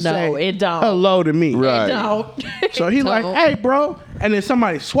you to say it don't. hello to me. Right. It don't. So he's like, "Hey, bro," and then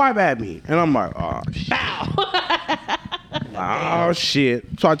somebody swipe at me, and I'm like, "Oh shit." Oh shit.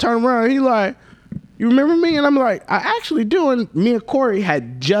 So I turn around and he's like, "You remember me?" And I'm like, "I actually do." And me and Korey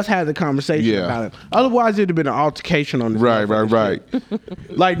had just had the conversation about it. Otherwise it'd have been an altercation on this. Right.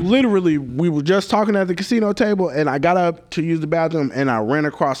 Like literally we were just talking at the casino table, and I got up to use the bathroom and I ran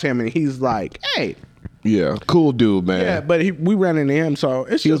across him, and he's like, "Hey." Yeah, cool dude, man. Yeah, but we ran into him, so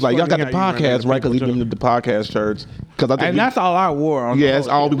it's he was just like, "Y'all got funny the how you run podcast, into right?" Because he people, been the podcast shirts. Because I think and that's all I wore on. Yeah, that's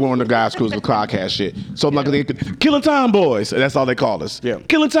all we wore on the guys cruise, the podcast shit. So I'm like, "Killing Time Boys," that's all they call us. Yeah,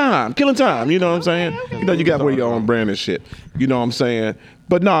 Killing Time. You know what I'm saying? You know, you got to wear your own brand and shit. You know what I'm saying?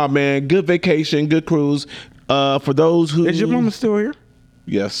 But nah, man, good vacation, good cruise. For those who is your mama still here?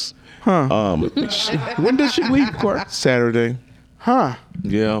 Yes. Huh? When did she leave, Korey? Saturday. Huh?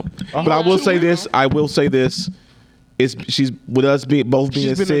 Yeah. But I will say this. She's with us being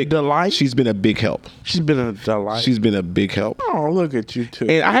sick. Delight. She's been a big help. She's been a delight. She's been a big help. Oh, look at you two.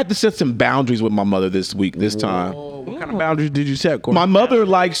 And I had to set some boundaries with my mother this time. What kind of boundaries did you set, Korey? My mother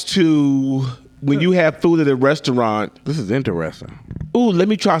likes to, when you have food at a restaurant. This is interesting. Ooh, let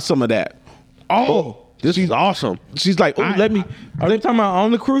me try some of that. Oh, this is awesome. She's like, ooh, let me. Are they talking about on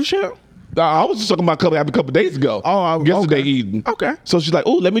the cruise ship? I was just talking about a couple days ago. Oh, yesterday okay. eating. Okay. So she's like,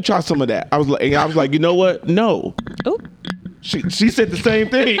 "Oh, let me try some of that." I was like, you know what? No. Ooh. She said the same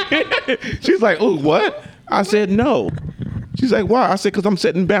thing. She's like, "Oh, what?" I said, "No." She's like, "Why?" I said, "Because I'm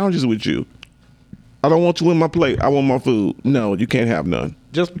setting boundaries with you. I don't want you in my plate. I want my food. No, you can't have none."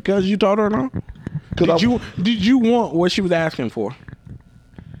 Just because you told her no? Did you want what she was asking for?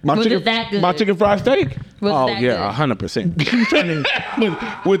 My Was chicken, it that good? my chicken fried steak. Was that good?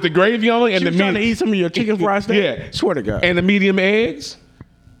 100%. With the gravy on it and the trying to meat. eat some of your chicken fried steak? Yeah. Swear to God. And the medium eggs.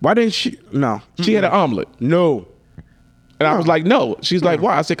 Why didn't she? No. She had an omelet. No. And I was like, no. She's like,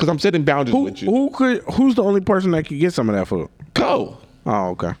 why? I said, because I'm setting boundaries with you. Who's the only person that could get some of that food? Go. Oh,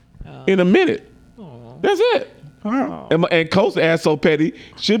 okay. In a minute. That's it. Oh. And Coast's ass so petty.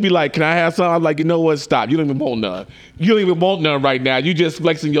 She'll be like, "Can I have some?" I'm like, "You know what? Stop. You don't even want none. You don't even want none right now. You just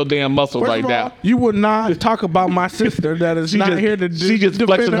flexing your damn muscle right now." You would not talk about my sister that is not here to She just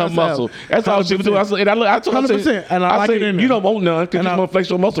flexing her muscle. That's all she was doing. I told her, 100%. And I like it in there. "You don't want none because you want to flex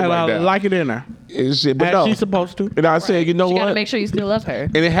your muscle and right I now." like it in there. And shit, but As no. she's supposed to. And I said, "You know You what?" gotta make sure you still love her.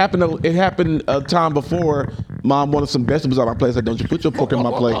 And it happened a time before. Mom wanted some vegetables on my plate. I said, "Don't you put your fork in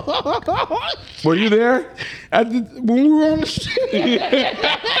my plate." Were you there? When we were on the ship.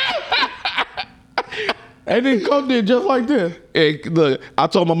 And then Coach did just like this. And look, I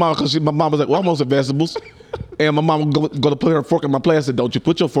told my mom because my mom was like, "Well, I want some vegetables," and my mom going to put her fork in my plate. I said, "Don't you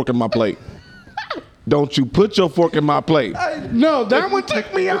put your fork in my plate? Don't you put your fork in my plate?" No, that one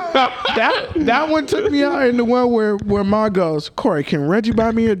took me out. That one took me out in the one where Ma goes, "Korey, can Reggie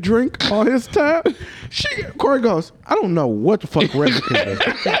buy me a drink on his tab?" Korey goes, "I don't know what the fuck Reggie can do."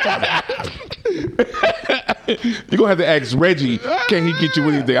 You're going to have to ask Reggie, can he get you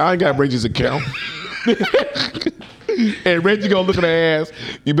anything? I ain't got Reggie's account. And Reggie going to look at her ass.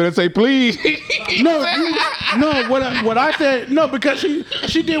 You better say, please. No, what I said, no, because she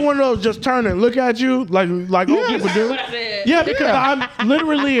did one of those just turn and look at you like old people do. Yeah, because I'm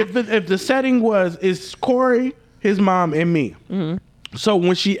literally, if the setting is Korey, his mom, and me. Mm-hmm. So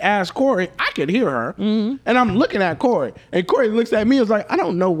when she asked Korey, I could hear her. And I'm looking at Korey. And Korey looks at me and is like, I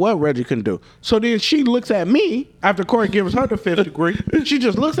don't know what Reggie can do. So then she looks at me after Korey gives her the 5th degree. She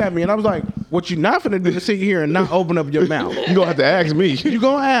just looks at me and I was like, what you not finna do is sit here and not open up your mouth. You gonna have to ask me. You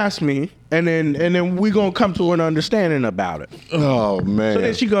gonna ask me and then we gonna come to an understanding about it. Oh man. So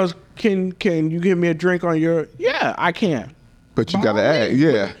then she goes, can you give me a drink on your... Yeah, I can. But you gotta ask.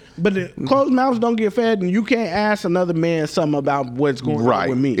 Yeah. But the closed mouths don't get fed, and you can't ask another man something about what's going on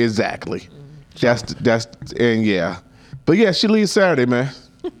with me. Exactly. That's and yeah. But yeah, she leaves Saturday, man.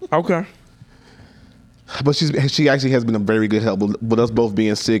 Okay. But she actually has been a very good help with us both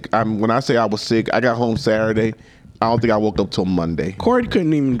being sick. When I say I was sick, I got home Saturday. I don't think I woke up till Monday. Korey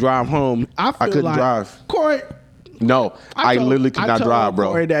couldn't even drive home. I couldn't like drive. Korey. No, I literally could not drive,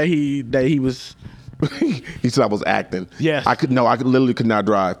 bro. Korey that he was. He said I was acting. Yes. I literally could not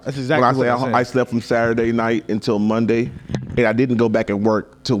drive. That's exactly when I what say I said. I slept from Saturday night until Monday, and I didn't go back and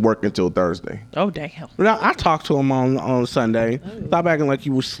work until Thursday. Oh, damn. Now, I talked to him on Sunday. Stop acting like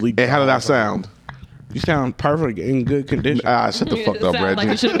you was sleeping. And how did I sound? You sound perfect, in good condition. Shut the fuck up, Reggie. Like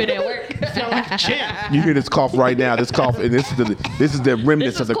you should have been at work. You hear this cough right now. This cough, and this is the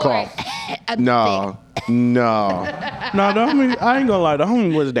remnants of the Korey. cough. No. No, the homie, I ain't gonna lie. The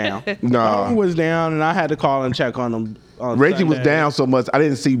homie was down. No. The homie was down, and I had to call and check on him. On Reggie was Sunday. down so much I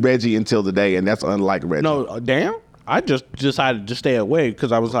didn't see Reggie until today, and that's unlike Reggie. No, damn. I just decided to stay away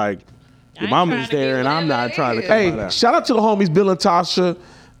because I was like, your ain't mama's trying to there, get and I'm whatever not it trying to is. come Hey, out. shout out to the homies Bill and Tasha.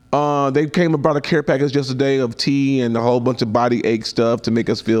 They came and brought a care package yesterday of tea and a whole bunch of body ache stuff to make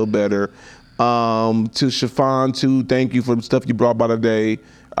us feel better. To Chiffon too, thank you for the stuff you brought by today.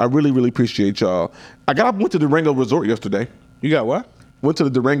 I really, really appreciate y'all. Went to the Durango Resort yesterday. You got what? Went to the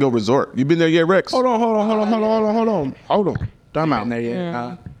Durango Resort. You been there yet, Rex? Hold on. Time out. There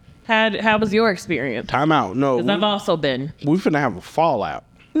yet. How was your experience? Time out. No, Because I've also been. we finna have a fallout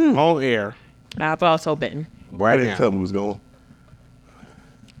on air I've also been. I right didn't now. tell him who was going.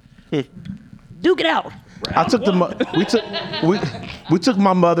 Duke it out. I took we took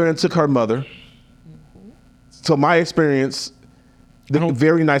my mother and took her mother. So my experience,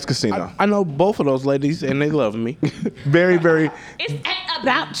 very nice casino. I know both of those ladies, and they love me. Very, very. It's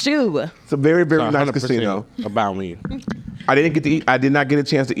about you. It's a very, very nice 100% casino. about me. I didn't get to eat. I did not get a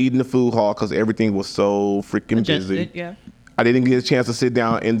chance to eat in the food hall because everything was so freaking busy. Yeah. I didn't get a chance to sit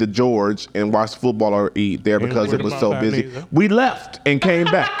down in the George and watch football or eat there because it was so busy. We left and came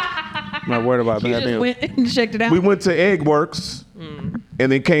back. I'm not worried about You that. just went and checked it out. We went to Egg Works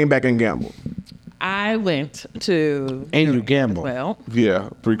and then came back and gambled. I went to. And you gamble. Well, Yeah,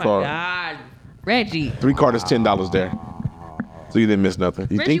 my God, Reggie. 3 card is $10 there. So you didn't miss nothing.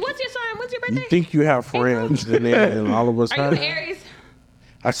 Reggie, what's your sign? What's your birthday? You think you have friends, and then all of a Are you an sudden, Aries?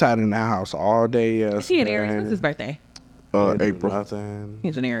 I sat in that house all day. Is he an Aries? What's his birthday? April. Nothing.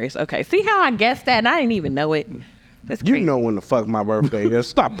 He's an Aries. Okay. See how I guessed that and I didn't even know it. That's You crazy. know when the fuck my birthday is.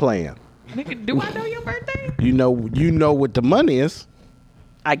 Stop playing. Nigga, do I know your birthday? You know what the money is.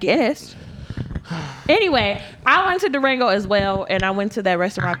 I guess. Anyway, I went to Durango as well, and I went to that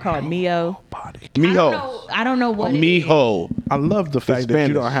restaurant called Mio. Miho. I don't know what it is. Miho. I love the fact that you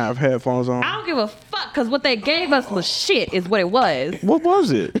Spanish. don't have headphones on. I don't give a fuck because what they gave us was shit, is what it was. What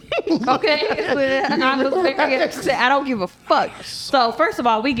was it? Okay, I was very upset. I don't give a fuck. So first of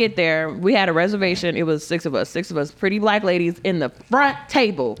all, we get there. We had a reservation. It was 6 of us, pretty black ladies in the front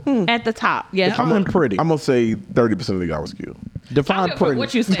table at the top. Yeah, Define pretty. I'm gonna say 30% of the guy was cute. Define pretty.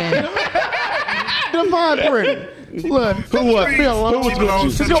 what you said. Define pretty. Look, who was with you?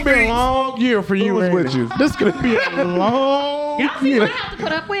 It's gonna be a long year for you. was Randy. with you? This is gonna be a long Y'all see year. what I have to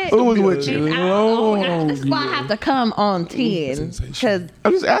put up with? Who was with you? That's why I have to come on 10 because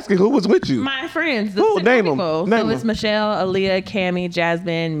I'm just asking who was with you. my friends. The Who? single Name 'em. people. Name So it's 'em. Michelle, Aaliyah, Cammie,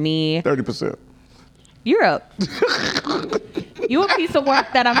 Jasmine, me. 30%. You're up. You a piece of work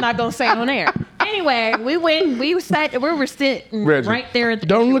that I'm not gonna say on air. Anyway, we went. We were sitting Reggie. right there at the.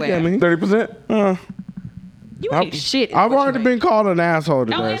 Don't look at entryway. me. 30%? You ain't shit. is I've what you already ain't. been called an asshole Oh,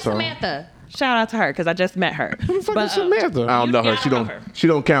 today. it's So Samantha. Shout out to her because I just met her. fucking But, Samantha. I don't know her. Yeah, She I know don't. her. She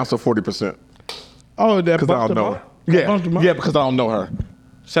don't count. So 40%. Oh, that Because I don't know her. Yeah, because I don't know her.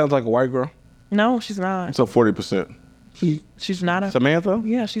 Sounds like a white girl. No, she's not. So 40%. She's not a. Samantha.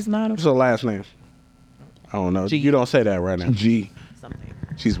 Yeah, she's not What's a. her last name? I don't know. You don't say that right now. G. Something.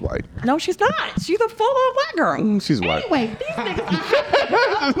 She's white. No, she's not. She's a full-on black girl. She's white. Anyway, these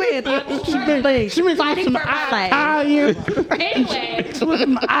niggas She makes fighting for my life. Anyway,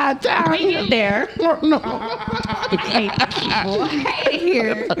 we get there. Hey,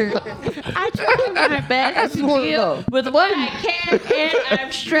 here. I try my best to deal with what I can, and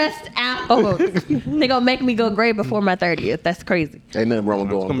I'm stressed out. Oh, they gonna make me go gray before my 30th. That's crazy. Ain't nothing wrong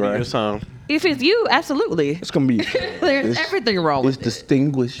with It's going gonna be gray. your song. If it's you, absolutely. It's gonna be. There's everything wrong It's with it.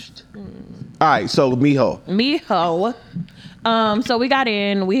 distinguished. All right, so Miho. Miho. So we got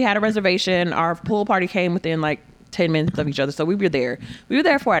in. We had a reservation. Our pool party came within like 10 minutes of each other. So we were there. We were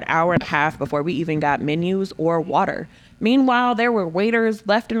there for an hour and a half before we even got menus or water. Meanwhile, there were waiters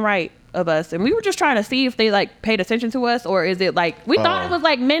left and right of us, and we were just trying to see if they like paid attention to us, or is it like we thought it was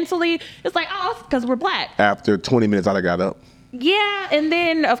like mentally. It's like, oh, because we're black. After 20 minutes, I got up. Yeah, and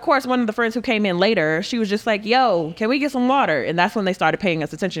then of course one of the friends who came in later, she was just like, "Yo, can we get some water?" And that's when they started paying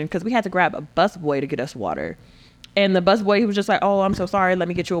us attention because we had to grab a busboy to get us water. And the busboy, he was just like, "Oh, I'm so sorry. Let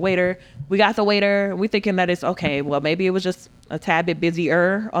me get you a waiter." We got the waiter. We thinking that it's okay. Well, maybe it was just a tad bit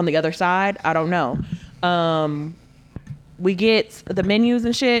busier on the other side. I don't know. We get the menus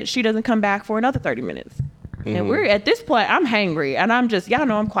and shit. She doesn't come back for another 30 minutes. And we're at this point, I'm hangry, and I'm just, y'all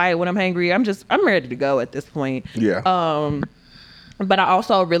know I'm quiet when I'm hangry. I'm ready to go at this point. Yeah. But I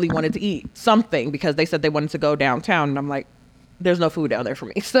also really wanted to eat something because they said they wanted to go downtown, and I'm like, there's no food down there for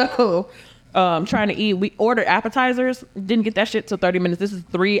me. So trying to eat. We ordered appetizers, didn't get that shit till 30 minutes. This is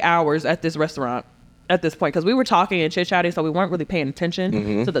 3 hours at this restaurant at this point because we were talking and chit-chatting, so we weren't really paying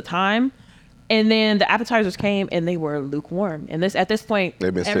attention to the time. And then the appetizers came and they were lukewarm. And at this point,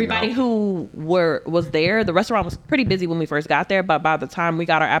 They've been sitting everybody out. who was there, the restaurant was pretty busy when we first got there, but by the time we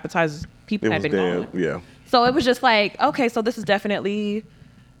got our appetizers, people It had was been dead. gone. Yeah. So it was just like, okay, so this is definitely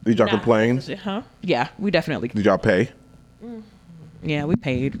Did y'all not- complain? Huh? Yeah, we definitely. Did y'all pay? Yeah, we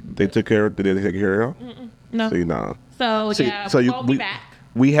paid. They took care of. Did they take care of? No. See, nah. So See, yeah, so you we'll be back.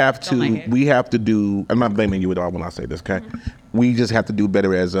 we have Don't like to it. we have to do. I'm not blaming you at all when I say this. Okay, we just have to do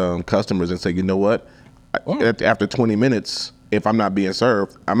better as customers and say, you know what? After 20 minutes, if I'm not being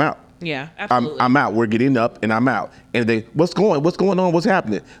served, I'm out. Yeah, absolutely. I'm out. We're getting up and I'm out. And they, what's going on? What's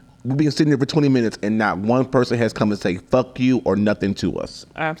happening? We've been sitting there for 20 minutes and not one person has come and say fuck you or nothing to us.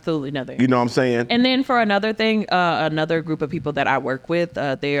 Absolutely nothing. You know what I'm saying? And then for another thing, another group of people that I work with,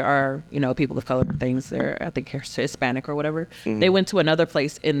 they are, people of color and things. They're, I think, Hispanic or whatever. They went to another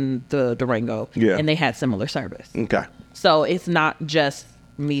place in the Durango, Yeah. and they had similar service. Okay. So it's not just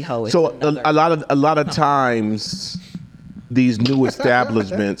Miho. It's So another- a lot of times, these new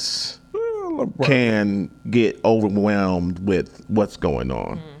establishments can get overwhelmed with what's going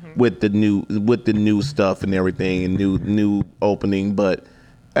on with the new stuff and everything and new opening. But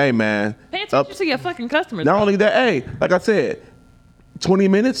hey, man, Pay attention to your fucking customers. not only that, hey, like I said, 20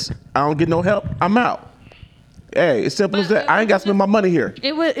 minutes, I don't get no help, I'm out. Hey, it's simple as that. I ain't got to spend my money here.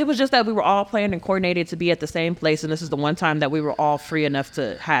 It was just that we were all planned and coordinated to be at the same place, and this is the one time that we were all free enough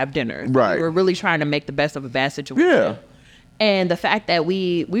to have dinner. Right. We were really trying to make the best of a bad situation. Yeah. And the fact that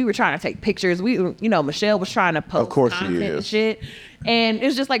we were trying to take pictures, Michelle was trying to post course she content and is. shit. And it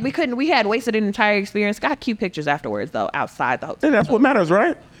was just like we had wasted an entire experience. Got cute pictures afterwards though, outside the hotel. And that's what matters,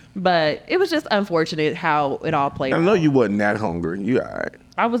 right? But it was just unfortunate how it all played I out. know you wasn't that hungry. You all right.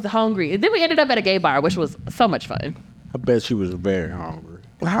 I was hungry. And then we ended up at a gay bar, which was so much fun. I bet she was very hungry.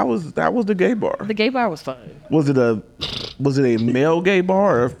 How was the gay bar? The gay bar was fun. Was it a male gay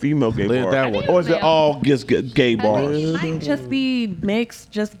bar or a female gay Live bar? that way. Or is it Male. all just gay bars? It might just be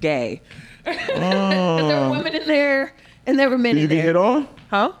mixed, just gay. There were women in there, and there were men Did you in there. get hit on?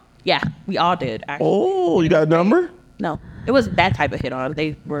 Huh? Yeah, we all did, actually. Oh, you got a number? No, it wasn't that type of hit on.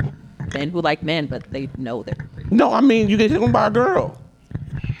 They were men who like men, but they know they're free. No, I mean you get hit on by a girl.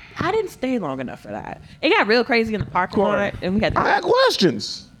 I didn't stay long enough for that. It got real crazy in the parking lot, and we had I to had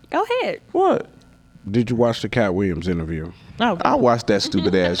questions. go ahead. What? Did you watch the Cat Williams interview? Oh, I watched that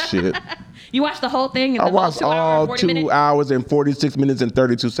stupid ass shit. you watched the whole thing? In I the watched whole 2 hour, all 40 2 minutes? hours and 46 minutes and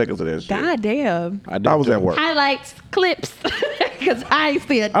 32 seconds of that shit. God damn. I was at work. Highlights, clips, because I ain't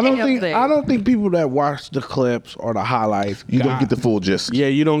see a I don't damn think thing. I don't think people that watch the clips or the highlights You don't get the full gist. Yeah,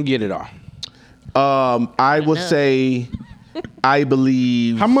 you don't get it all. I would say, I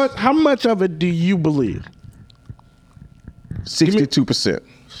believe How much of it do you believe? 62%.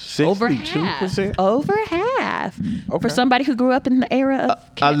 Over 62%? half. Over half. Okay. For somebody who grew up in the era of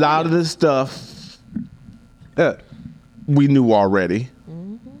A lot of the stuff we knew already.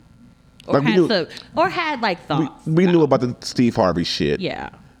 or like we knew- had like thoughts. We knew about the Steve Harvey shit. Yeah.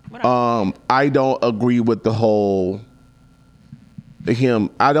 I don't agree with the whole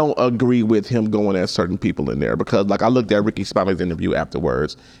I don't agree with him going at certain people in there because, like, I looked at Ricky Smiley's interview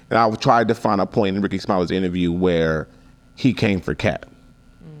afterwards, and I tried to find a point in Ricky Smiley's interview where he came for Kat,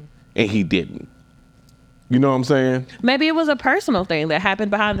 and he didn't. You know what I'm saying? Maybe it was a personal thing that happened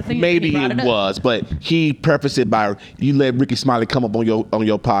behind the scenes. Maybe it was, but he prefaced it by, you let Ricky Smiley come up on your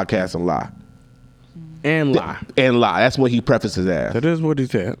podcast and lie. And lie. And lie. That's what he prefaces as. That is what he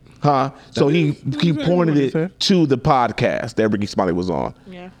said. Huh? So he pointed what he it said. to the podcast that Ricky Smiley was on.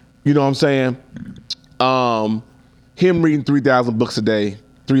 Yeah. You know what I'm saying? Him reading 3,000 books a day,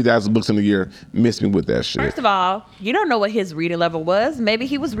 3,000 books in a year, missed me with that shit. First of all, you don't know what his reading level was. Maybe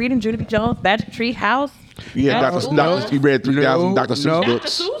he was reading Judy B. Jones, Magic Tree House. Yeah, he read 3,000 Dr. Seuss no.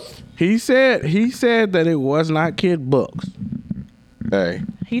 books. Dr. Seuss? He said that it was not kid books. Hey.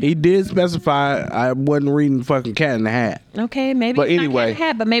 He did specify I wasn't reading fucking Cat in the Hat. Okay, maybe. But it's not anyway, Cat in the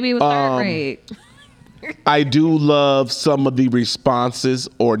Hat, but maybe it was third grade. I do love some of the responses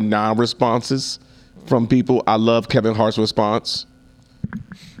or non-responses from people. I love Kevin Hart's response.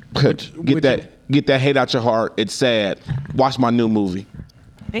 Get that hate out your heart. It's sad. Watch my new movie.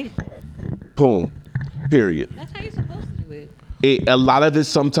 Hey, Boom. Period. that's how you're supposed to do it. A lot of it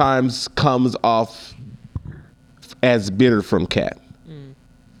sometimes comes off as bitter from Kat.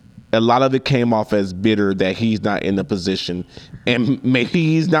 A lot of it came off as bitter that he's not in the position, and maybe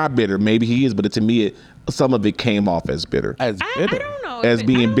he's not bitter, maybe he is, but to me, some of it came off as bitter. As I bitter. don't know. As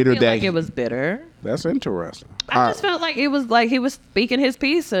being I don't bitter feel that like it was bitter. That's interesting. I just felt like it was like he was speaking his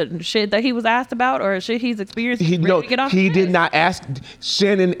piece and shit that he was asked about or shit he's experienced. He ready to get off he his did chest. not ask.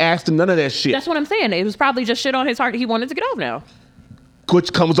 Shannon asked him none of that shit, That's what I'm saying. It was probably just shit on his heart that he wanted to get off now.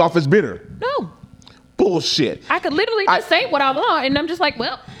 which comes off as bitter. No. Bullshit. I could literally just say what I want and I'm just like,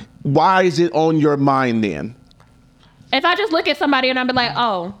 well, Why is it on your mind then? if I just look at somebody and I'm be like,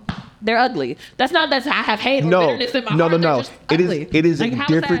 oh, they're ugly. That's not that I have hate or bitterness in my heart. They're just ugly. It is Like, a how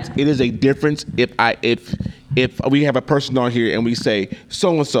difference. that? It is a difference if we have a person on here and we say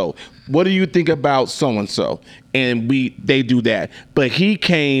so and so, what do you think about so and so, and they do that, but he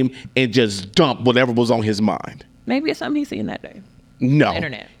came and just dumped whatever was on his mind. Maybe it's something he's seen that day. No,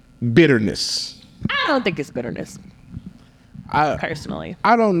 Internet. bitterness. I don't think it's bitterness, personally.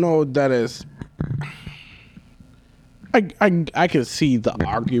 I don't know that is. I can see the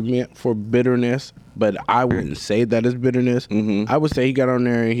argument for bitterness, but I wouldn't say that is bitterness. I would say he got on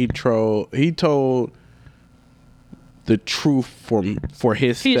there and he told the truth for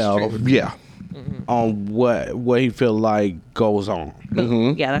himself. Yeah. On what he feel like goes on,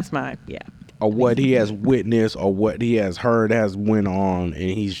 Yeah, that's my, or what he has witnessed, or what he has heard has went on, and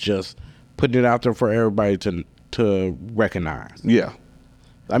he's just putting it out there for everybody to recognize. Yeah.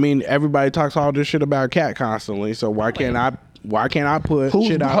 I mean, everybody talks all this shit about Cat constantly, so why can't I put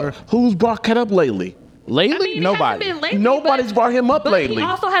shit out there? Who's brought Kat up lately? Lately, I mean, he nobody. hasn't been lately, Nobody's brought him up but lately. he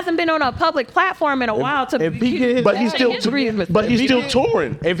also hasn't been on a public platform in a while to. if he get his But he's still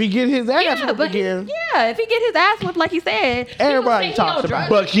touring. If he get his ass Yeah, whooped but again, if he get his ass whipped like he said, Everybody he gonna talks say he on about it. drugs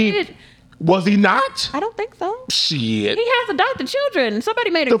But and shit. was he not? I don't think so. Shit. He has adopted children.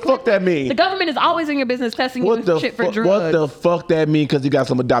 Somebody made a The fuck that mean? The government is always in your business testing you What with the shit for fuck? drugs. What the fuck that mean? Because he got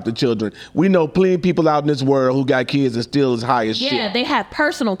some adopted children. We know plenty of people out in this world who got kids and still is high as Yeah, shit. they have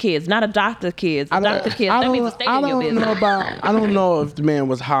personal kids, not adopted kids. Adopted kids. That means stay in your business. I don't know if the man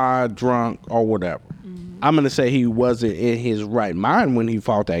was high, drunk, or whatever. I'm gonna say he wasn't in his right mind when he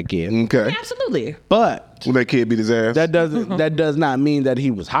fought that kid. Okay. Yeah, absolutely. But When that kid beat his ass. that does not mean that he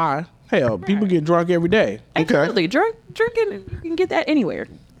was high. Hell, people get drunk every day. Absolutely. Drinking, you can get that anywhere.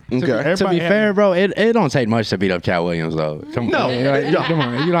 Okay. To Everybody be had- fair, bro, it don't take much to beat up Cat Williams, though. Come No. on, come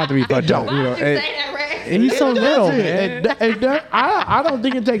on, you don't have to be fucked up. You know, and he's so little, man. I don't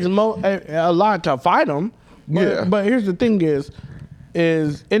think it takes a lot to fight him. But, Yeah. but here's the thing is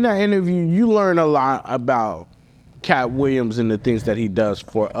in that interview, you learn a lot about Cat Williams and the things that he does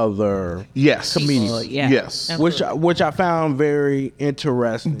for other Yes. comedians. Yeah. Yes. Absolutely. Which I found very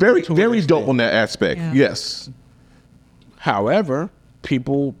interesting. Very, to very an dope extent. on that aspect. Yeah. Yes. However,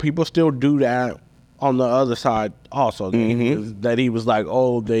 people still do that on the other side also. That he was like,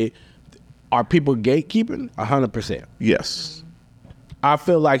 oh, are people gatekeeping? 100%. Yes. I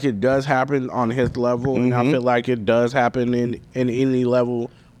feel like it does happen on his level, and I feel like it does happen in any level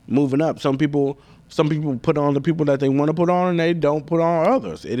moving up. Some people put on the people that they want to put on, and they don't put on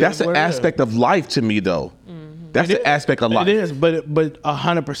others. That's an aspect of life to me, though. That's the aspect of life. It is, but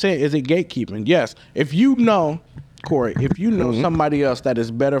 100% is it gatekeeping? Yes. If you know, Korey, if you know somebody else that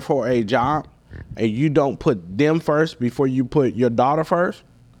is better for a job, and you don't put them first before you put your daughter first,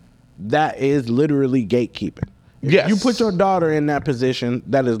 that is literally gatekeeping. If Yes. you put your daughter in that position,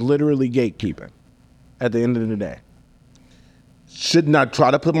 that is literally gatekeeping. At the end of the day. Shouldn't I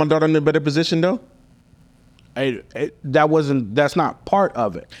try to put my daughter in a better position though? That's not part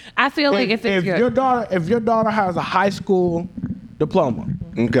of it. I feel like if your daughter has a high school diploma,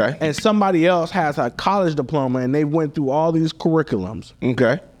 Okay. and somebody else has a college diploma, and they went through all these curriculums,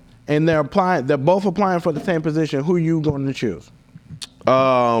 Okay. and they're both applying for the same position, who you going to choose?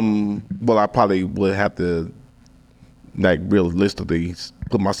 Well, I probably would have to, like, realistically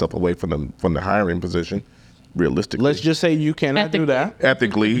put myself away from the hiring position. Realistically, Let's just say you cannot do that.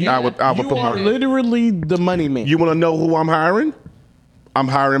 ethically, I would You put are my. literally the money man. You want to know who I'm hiring? I'm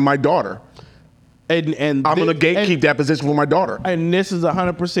hiring my daughter. And I'm gonna gatekeep that position for my daughter. And this is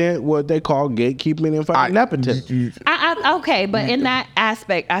 100% what they call gatekeeping and fucking nepotism. Okay, but in that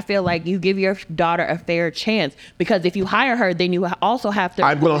aspect, I feel like you give your daughter a fair chance because if you hire her, then you also have to.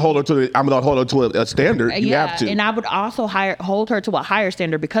 I'm gonna hold her to a standard. You have to. And I would also hold her to a higher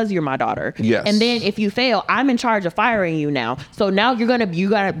standard because you're my daughter. Yes. And then if you fail, I'm in charge of firing you now. So now you gotta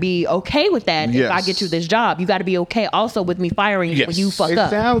be okay with that. Yes. If I get you this job, you got to be okay also with me firing you when you fuck It up.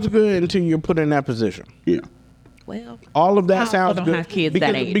 sounds good until you're put in that position. Yeah. Well, All of I that also sounds don't good have kids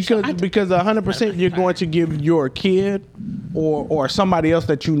because that age, because so I- because 100% you're going to give your kid or somebody else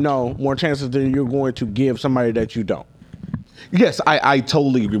that you know more chances than you're going to give somebody that you don't. Yes, I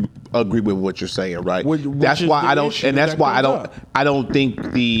totally agree with what you're saying. Right. Which That's is why the I don't, issue and that's that why comes up. I don't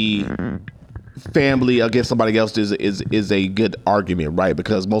think the family against somebody else is a good argument, right?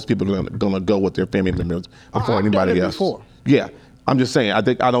 Because most people are gonna go with their family members before I've done anybody it else. before. Yeah. I'm just saying. I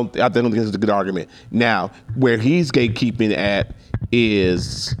don't think it's a good argument. Now, where he's gatekeeping at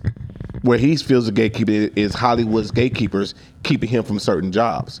is where he feels the gatekeeping is Hollywood's gatekeepers keeping him from certain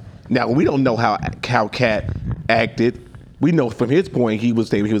jobs. Now, we don't know how Cat acted. We know from his point he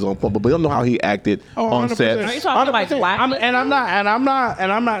was on point, but we don't know how he acted on 100%. set. Are you talking like black?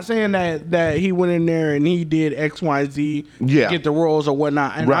 I'm not saying that he went in there and he did X, Y, Z to get the roles or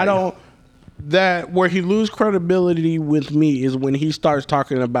whatnot. And Right. I don't. That where he lose credibility with me is when he starts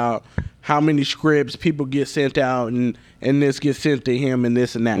talking about how many scripts people get sent out and this gets sent to him and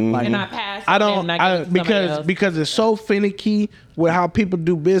this and that. Like, And I pass I it don't and I give it to somebody else. because it's so finicky with how people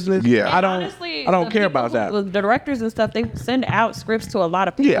do business. Yeah. I don't Honestly, I don't the care people about that. The directors and stuff, they send out scripts to a lot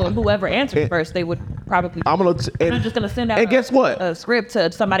of people, Yeah. and whoever answers first, they would probably. I'm not just gonna send out. And guess what? A script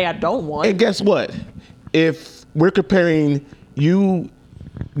to somebody I don't want. And guess what? If we're comparing you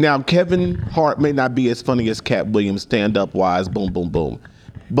now, Kevin Hart may not be as funny as Cat Williams stand up wise, boom, boom, boom.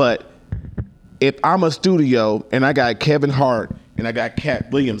 But if I'm a studio and I got Kevin Hart and I got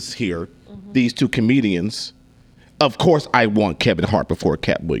Cat Williams here, these two comedians, of course I want Kevin Hart before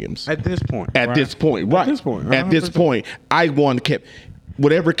Cat Williams. At this point. At this point, right? At this point. At this 100%. point, I want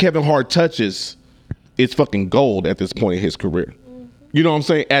whatever Kevin Hart touches, it's fucking gold at this point in his career. You know what I'm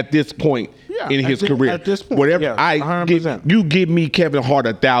saying? At this point in his career, at this point, whatever yes, I 100%. you give me Kevin Hart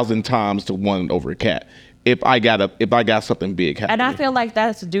 1,000 times to one over Cat. If I got something big happening, And I feel like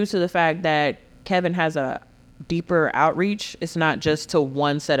that's due to the fact that Kevin has a deeper outreach. It's not just to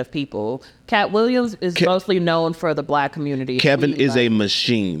one set of people. Cat Williams is mostly known for the black community. Kevin is a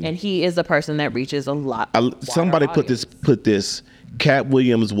machine. and he is a person that reaches a lot. Somebody wider put this. Cat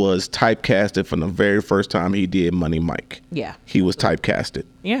Williams was typecasted from the very first time he did Money Mike. Yeah. He was typecasted.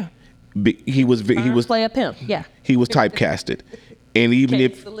 Yeah. He was Play a pimp. Yeah. he was typecasted. And even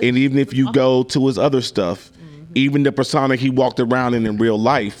if you go to his other stuff, even the persona he walked around in real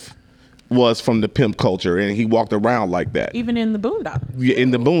life was from the pimp culture, and he walked around like that. Even in the Boondocks. Yeah,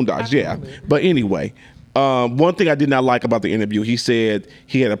 in the Boondocks, yeah. But anyway, one thing I did not like about the interview, he said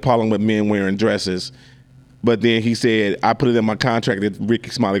he had a problem with men wearing dresses. But then he said, I put it in my contract that Ricky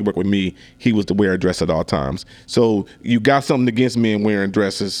Smiley worked with me. He was to wear a dress at all times. So you got something against men wearing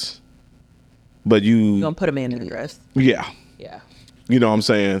dresses, but You're going to put a man in a dress. yeah. Yeah. You know what I'm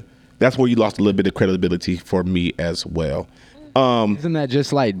saying? That's where you lost a little bit of credibility for me as well. Isn't that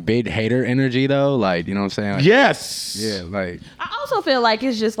just like big hater energy though? Like, you know what I'm saying? Like, Yes. Yeah, like I also feel like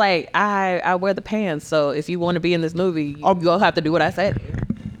it's just like I wear the pants. So if you want to be in this movie, you're going to have to do what I said.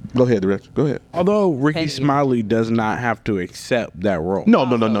 Go ahead, Rich. Go ahead. Although Ricky Thank you. Smiley does not have to accept that role. No,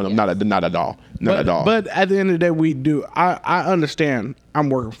 not at all. Not at all. But at the end of the day, we do. I understand. I'm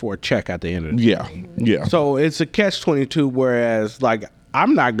working for a check at the end of the day. yeah. So it's a catch-22. Whereas, like,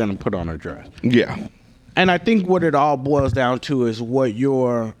 I'm not gonna put on a dress. Yeah. And I think what it all boils down to is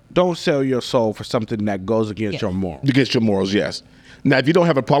don't sell your soul for something that goes against your morals. Against your morals, yes. Now, if you don't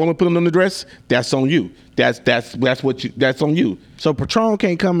have a problem with putting on the dress, that's on you. That's on you. So Patron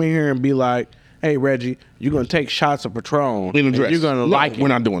can't come in here and be like, "Hey Reggie, you're gonna take shots of Patron In a and dress. You're gonna No, like it. we're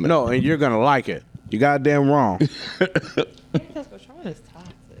not doing that. No, and you're gonna like it. You goddamn wrong." Because Patron is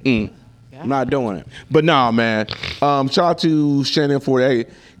toxic. I'm not doing it. But nah, man. Shout out to Shannon 48.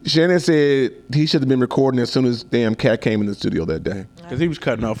 Shannon said he should have been recording as soon as damn Cat came in the studio that day. Because he was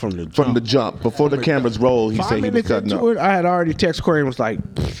cutting off from the jump. From the jump. Before the cameras rolled, he 5 said he was minutes cutting into up. it, I had already texted Korey and was like,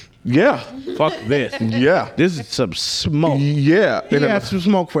 Yeah. fuck this. Yeah. This is some smoke. Yeah. He had some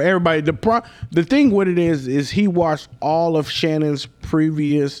smoke for everybody. The thing with it is he watched all of Shannon's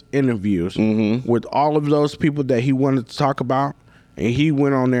previous interviews with all of those people that he wanted to talk about, and he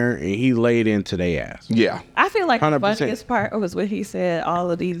went on there and he laid into their ass. Yeah. I feel like 100%. the funniest part was when he said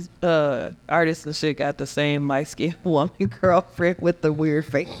all of these artists and shit got the same light-skinned woman girlfriend with the weird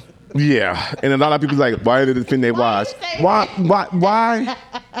face. Yeah. And a lot of people like, why did they defend their wives? Why?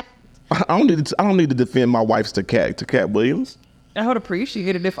 I don't need to defend my wives to Cat Williams. I would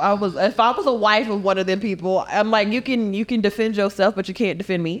appreciate it if I was a wife of one of them people. I'm like, you can defend yourself, but you can't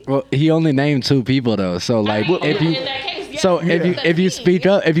defend me. Well, he only named 2 people though. So like, if you in that case, yes. so if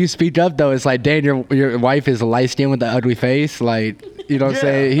you speak up though, it's like, Dan, your wife is light skinned with the ugly face. Like, you know what I'm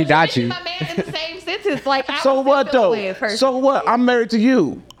saying? He got you. My man in the same sentence. Like, I So was what thinking though? away at first. So what? I'm married to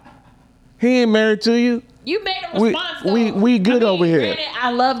you. He ain't married to you. You made a We response. though. we good over here. Granted,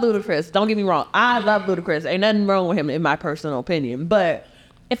 I love Ludacris. Don't get me wrong. I love Ludacris. Ain't nothing wrong with him in my personal opinion. But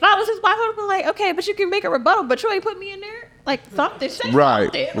if I was his wife, I would be like, okay, but you can make a rebuttal, but you ain't put me in there. Like something. Say Right,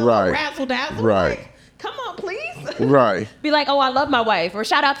 something. A little right, razzle dazzle. right. Like, come on, please. Right. Be like, oh, I love my wife, or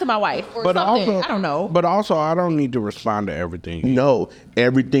shout out to my wife, or But something. also, I don't know. But also, I don't need to respond to everything. No,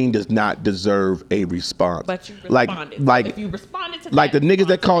 everything does not deserve a response. But you responded. Like if you responded to like that, the niggas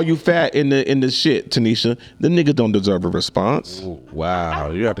that call you fat in the shit, Tanisha, the niggas don't deserve a response.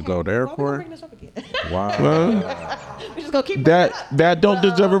 Wow, you have to go there We're for gonna bring it? this up again. Wow. We're just gonna keep bringing it up. That don't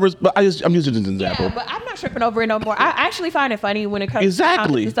deserve a response. I'm using this example. Yeah, but I'm not tripping over it no more. I actually find it funny when it comes Exactly. to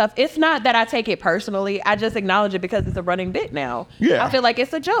comments and stuff. It's not that I take it personally. I just acknowledge it because it's a running bit now. Yeah. I feel like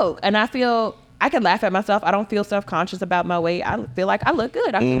it's a joke, and I feel I can laugh at myself. I don't feel self-conscious about my weight. I feel like I look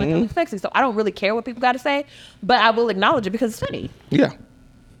good. I feel like I look sexy. So I don't really care what people got to say, but I will acknowledge it because it's funny. Yeah. I don't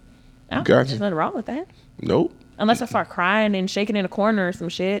think Gotcha. There's nothing wrong with that. Nope. Unless I start crying and shaking in a corner or some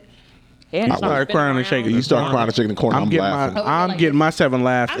shit. Yeah, You start crying and shaking. You start crying and shaking the corner. I'm laughing. I'm getting my 7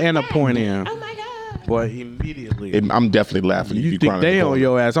 laughs and a point in. Oh my god. Boy, immediately. I'm definitely laughing. if You crying think in the they on corner.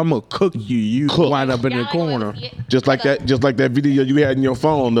 your ass? I'm gonna cook you. You Cook. wind up in the Y'all corner. was- yeah. Just like that video you had in your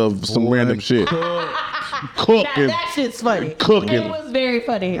phone of some Boy, random shit. Cooking. That shit's funny. Cooking. It was very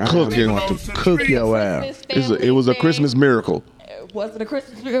funny. Cooking. I want to cook your ass. It was a Christmas miracle. Was it a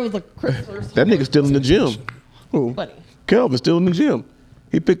Christmas? It was a Christmas. That nigga's still in the gym. Funny. Kelvin's still in the gym.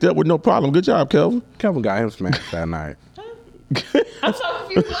 He picked it up with no problem. Good job, Kelvin. Kevin got him smashed that night. I'm so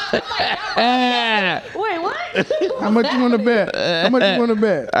confused. Wait, what? How much you want to bet? How much you want to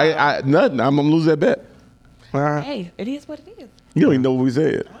bet? I nothing. I'm gonna lose that bet. Hey, it is what it is. You don't even know what we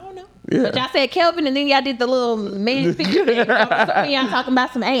said. I don't know. Yeah. But y'all said Kelvin, and then y'all did the little man picture. Y'all talking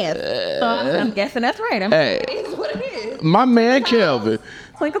about some ass. So I'm guessing that's right. Hey. It is what it is. My man Kelvin.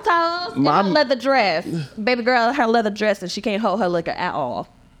 Twinkle toes, and My- her leather dress. Baby girl, her leather dress, and she can't hold her liquor at all.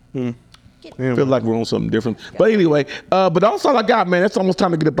 Feel like we're on something different. But anyway, but that's all I got, man. It's almost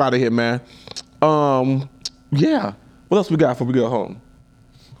time to get up out of here, man. Yeah. What else we got before we go home?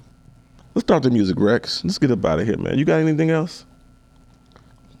 Let's start the music, Rex. Let's get up out of here, man. You got anything else?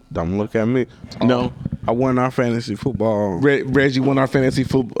 Don't look at me. No. I won our fantasy football. Reggie won our fantasy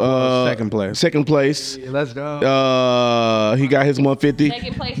football. Second place. Second place. Let's go. He got his 150.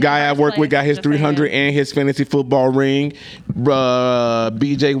 Second place Guy and I first work with place got his is the same. 300 and his fantasy football ring.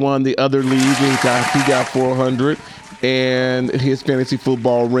 BJ won the other league. He got 400 and his fantasy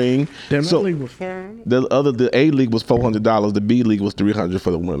football ring. Damn, So- that league was fun. The A league was $400. The B league was $300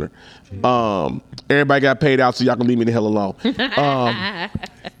 for the winner. Everybody got paid out, so y'all can leave me the hell alone.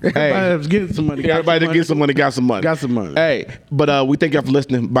 Everybody was getting some money. Everybody that gets some money got some money. Got some money. Hey, but we thank y'all for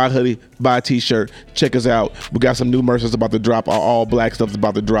listening. Buy a hoodie, buy a t-shirt. Check us out. We got some new merch that's about to drop. Our all black stuff is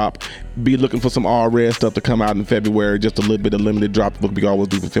about to drop. Be looking for some all red stuff to come out in February. Just a little bit of limited drop like we always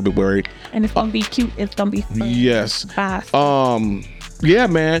do for February. And it's gonna be cute. It's gonna be fun. Yes. Fast. Yeah,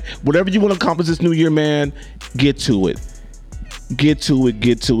 man. Whatever you want to accomplish this new year, man, get to it. Get to it.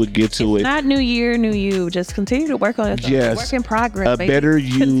 Get to it. Get to it. Not new year, new you. Just continue to work on it. Yes. Work in progress. A baby. better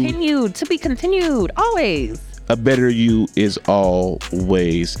you- Continued to be continued. Always. A better you is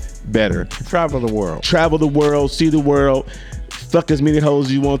always better. Travel the world. Travel the world, see the world. Fuck as many hoes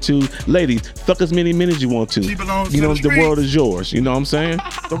you want to. Ladies, fuck as many minutes you want to. You know, the world is yours. You know what I'm saying?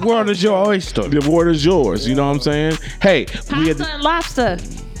 The world is your oyster. The world is yours. You know what I'm saying? Hey, we had Pasta and lobster.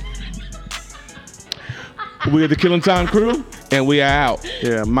 the Killing Time crew, and we are out.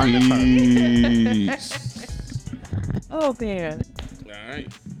 Yeah, my Peace. Oh man. All right.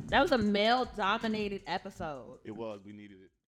 That was a male-dominated episode. It was. We needed it.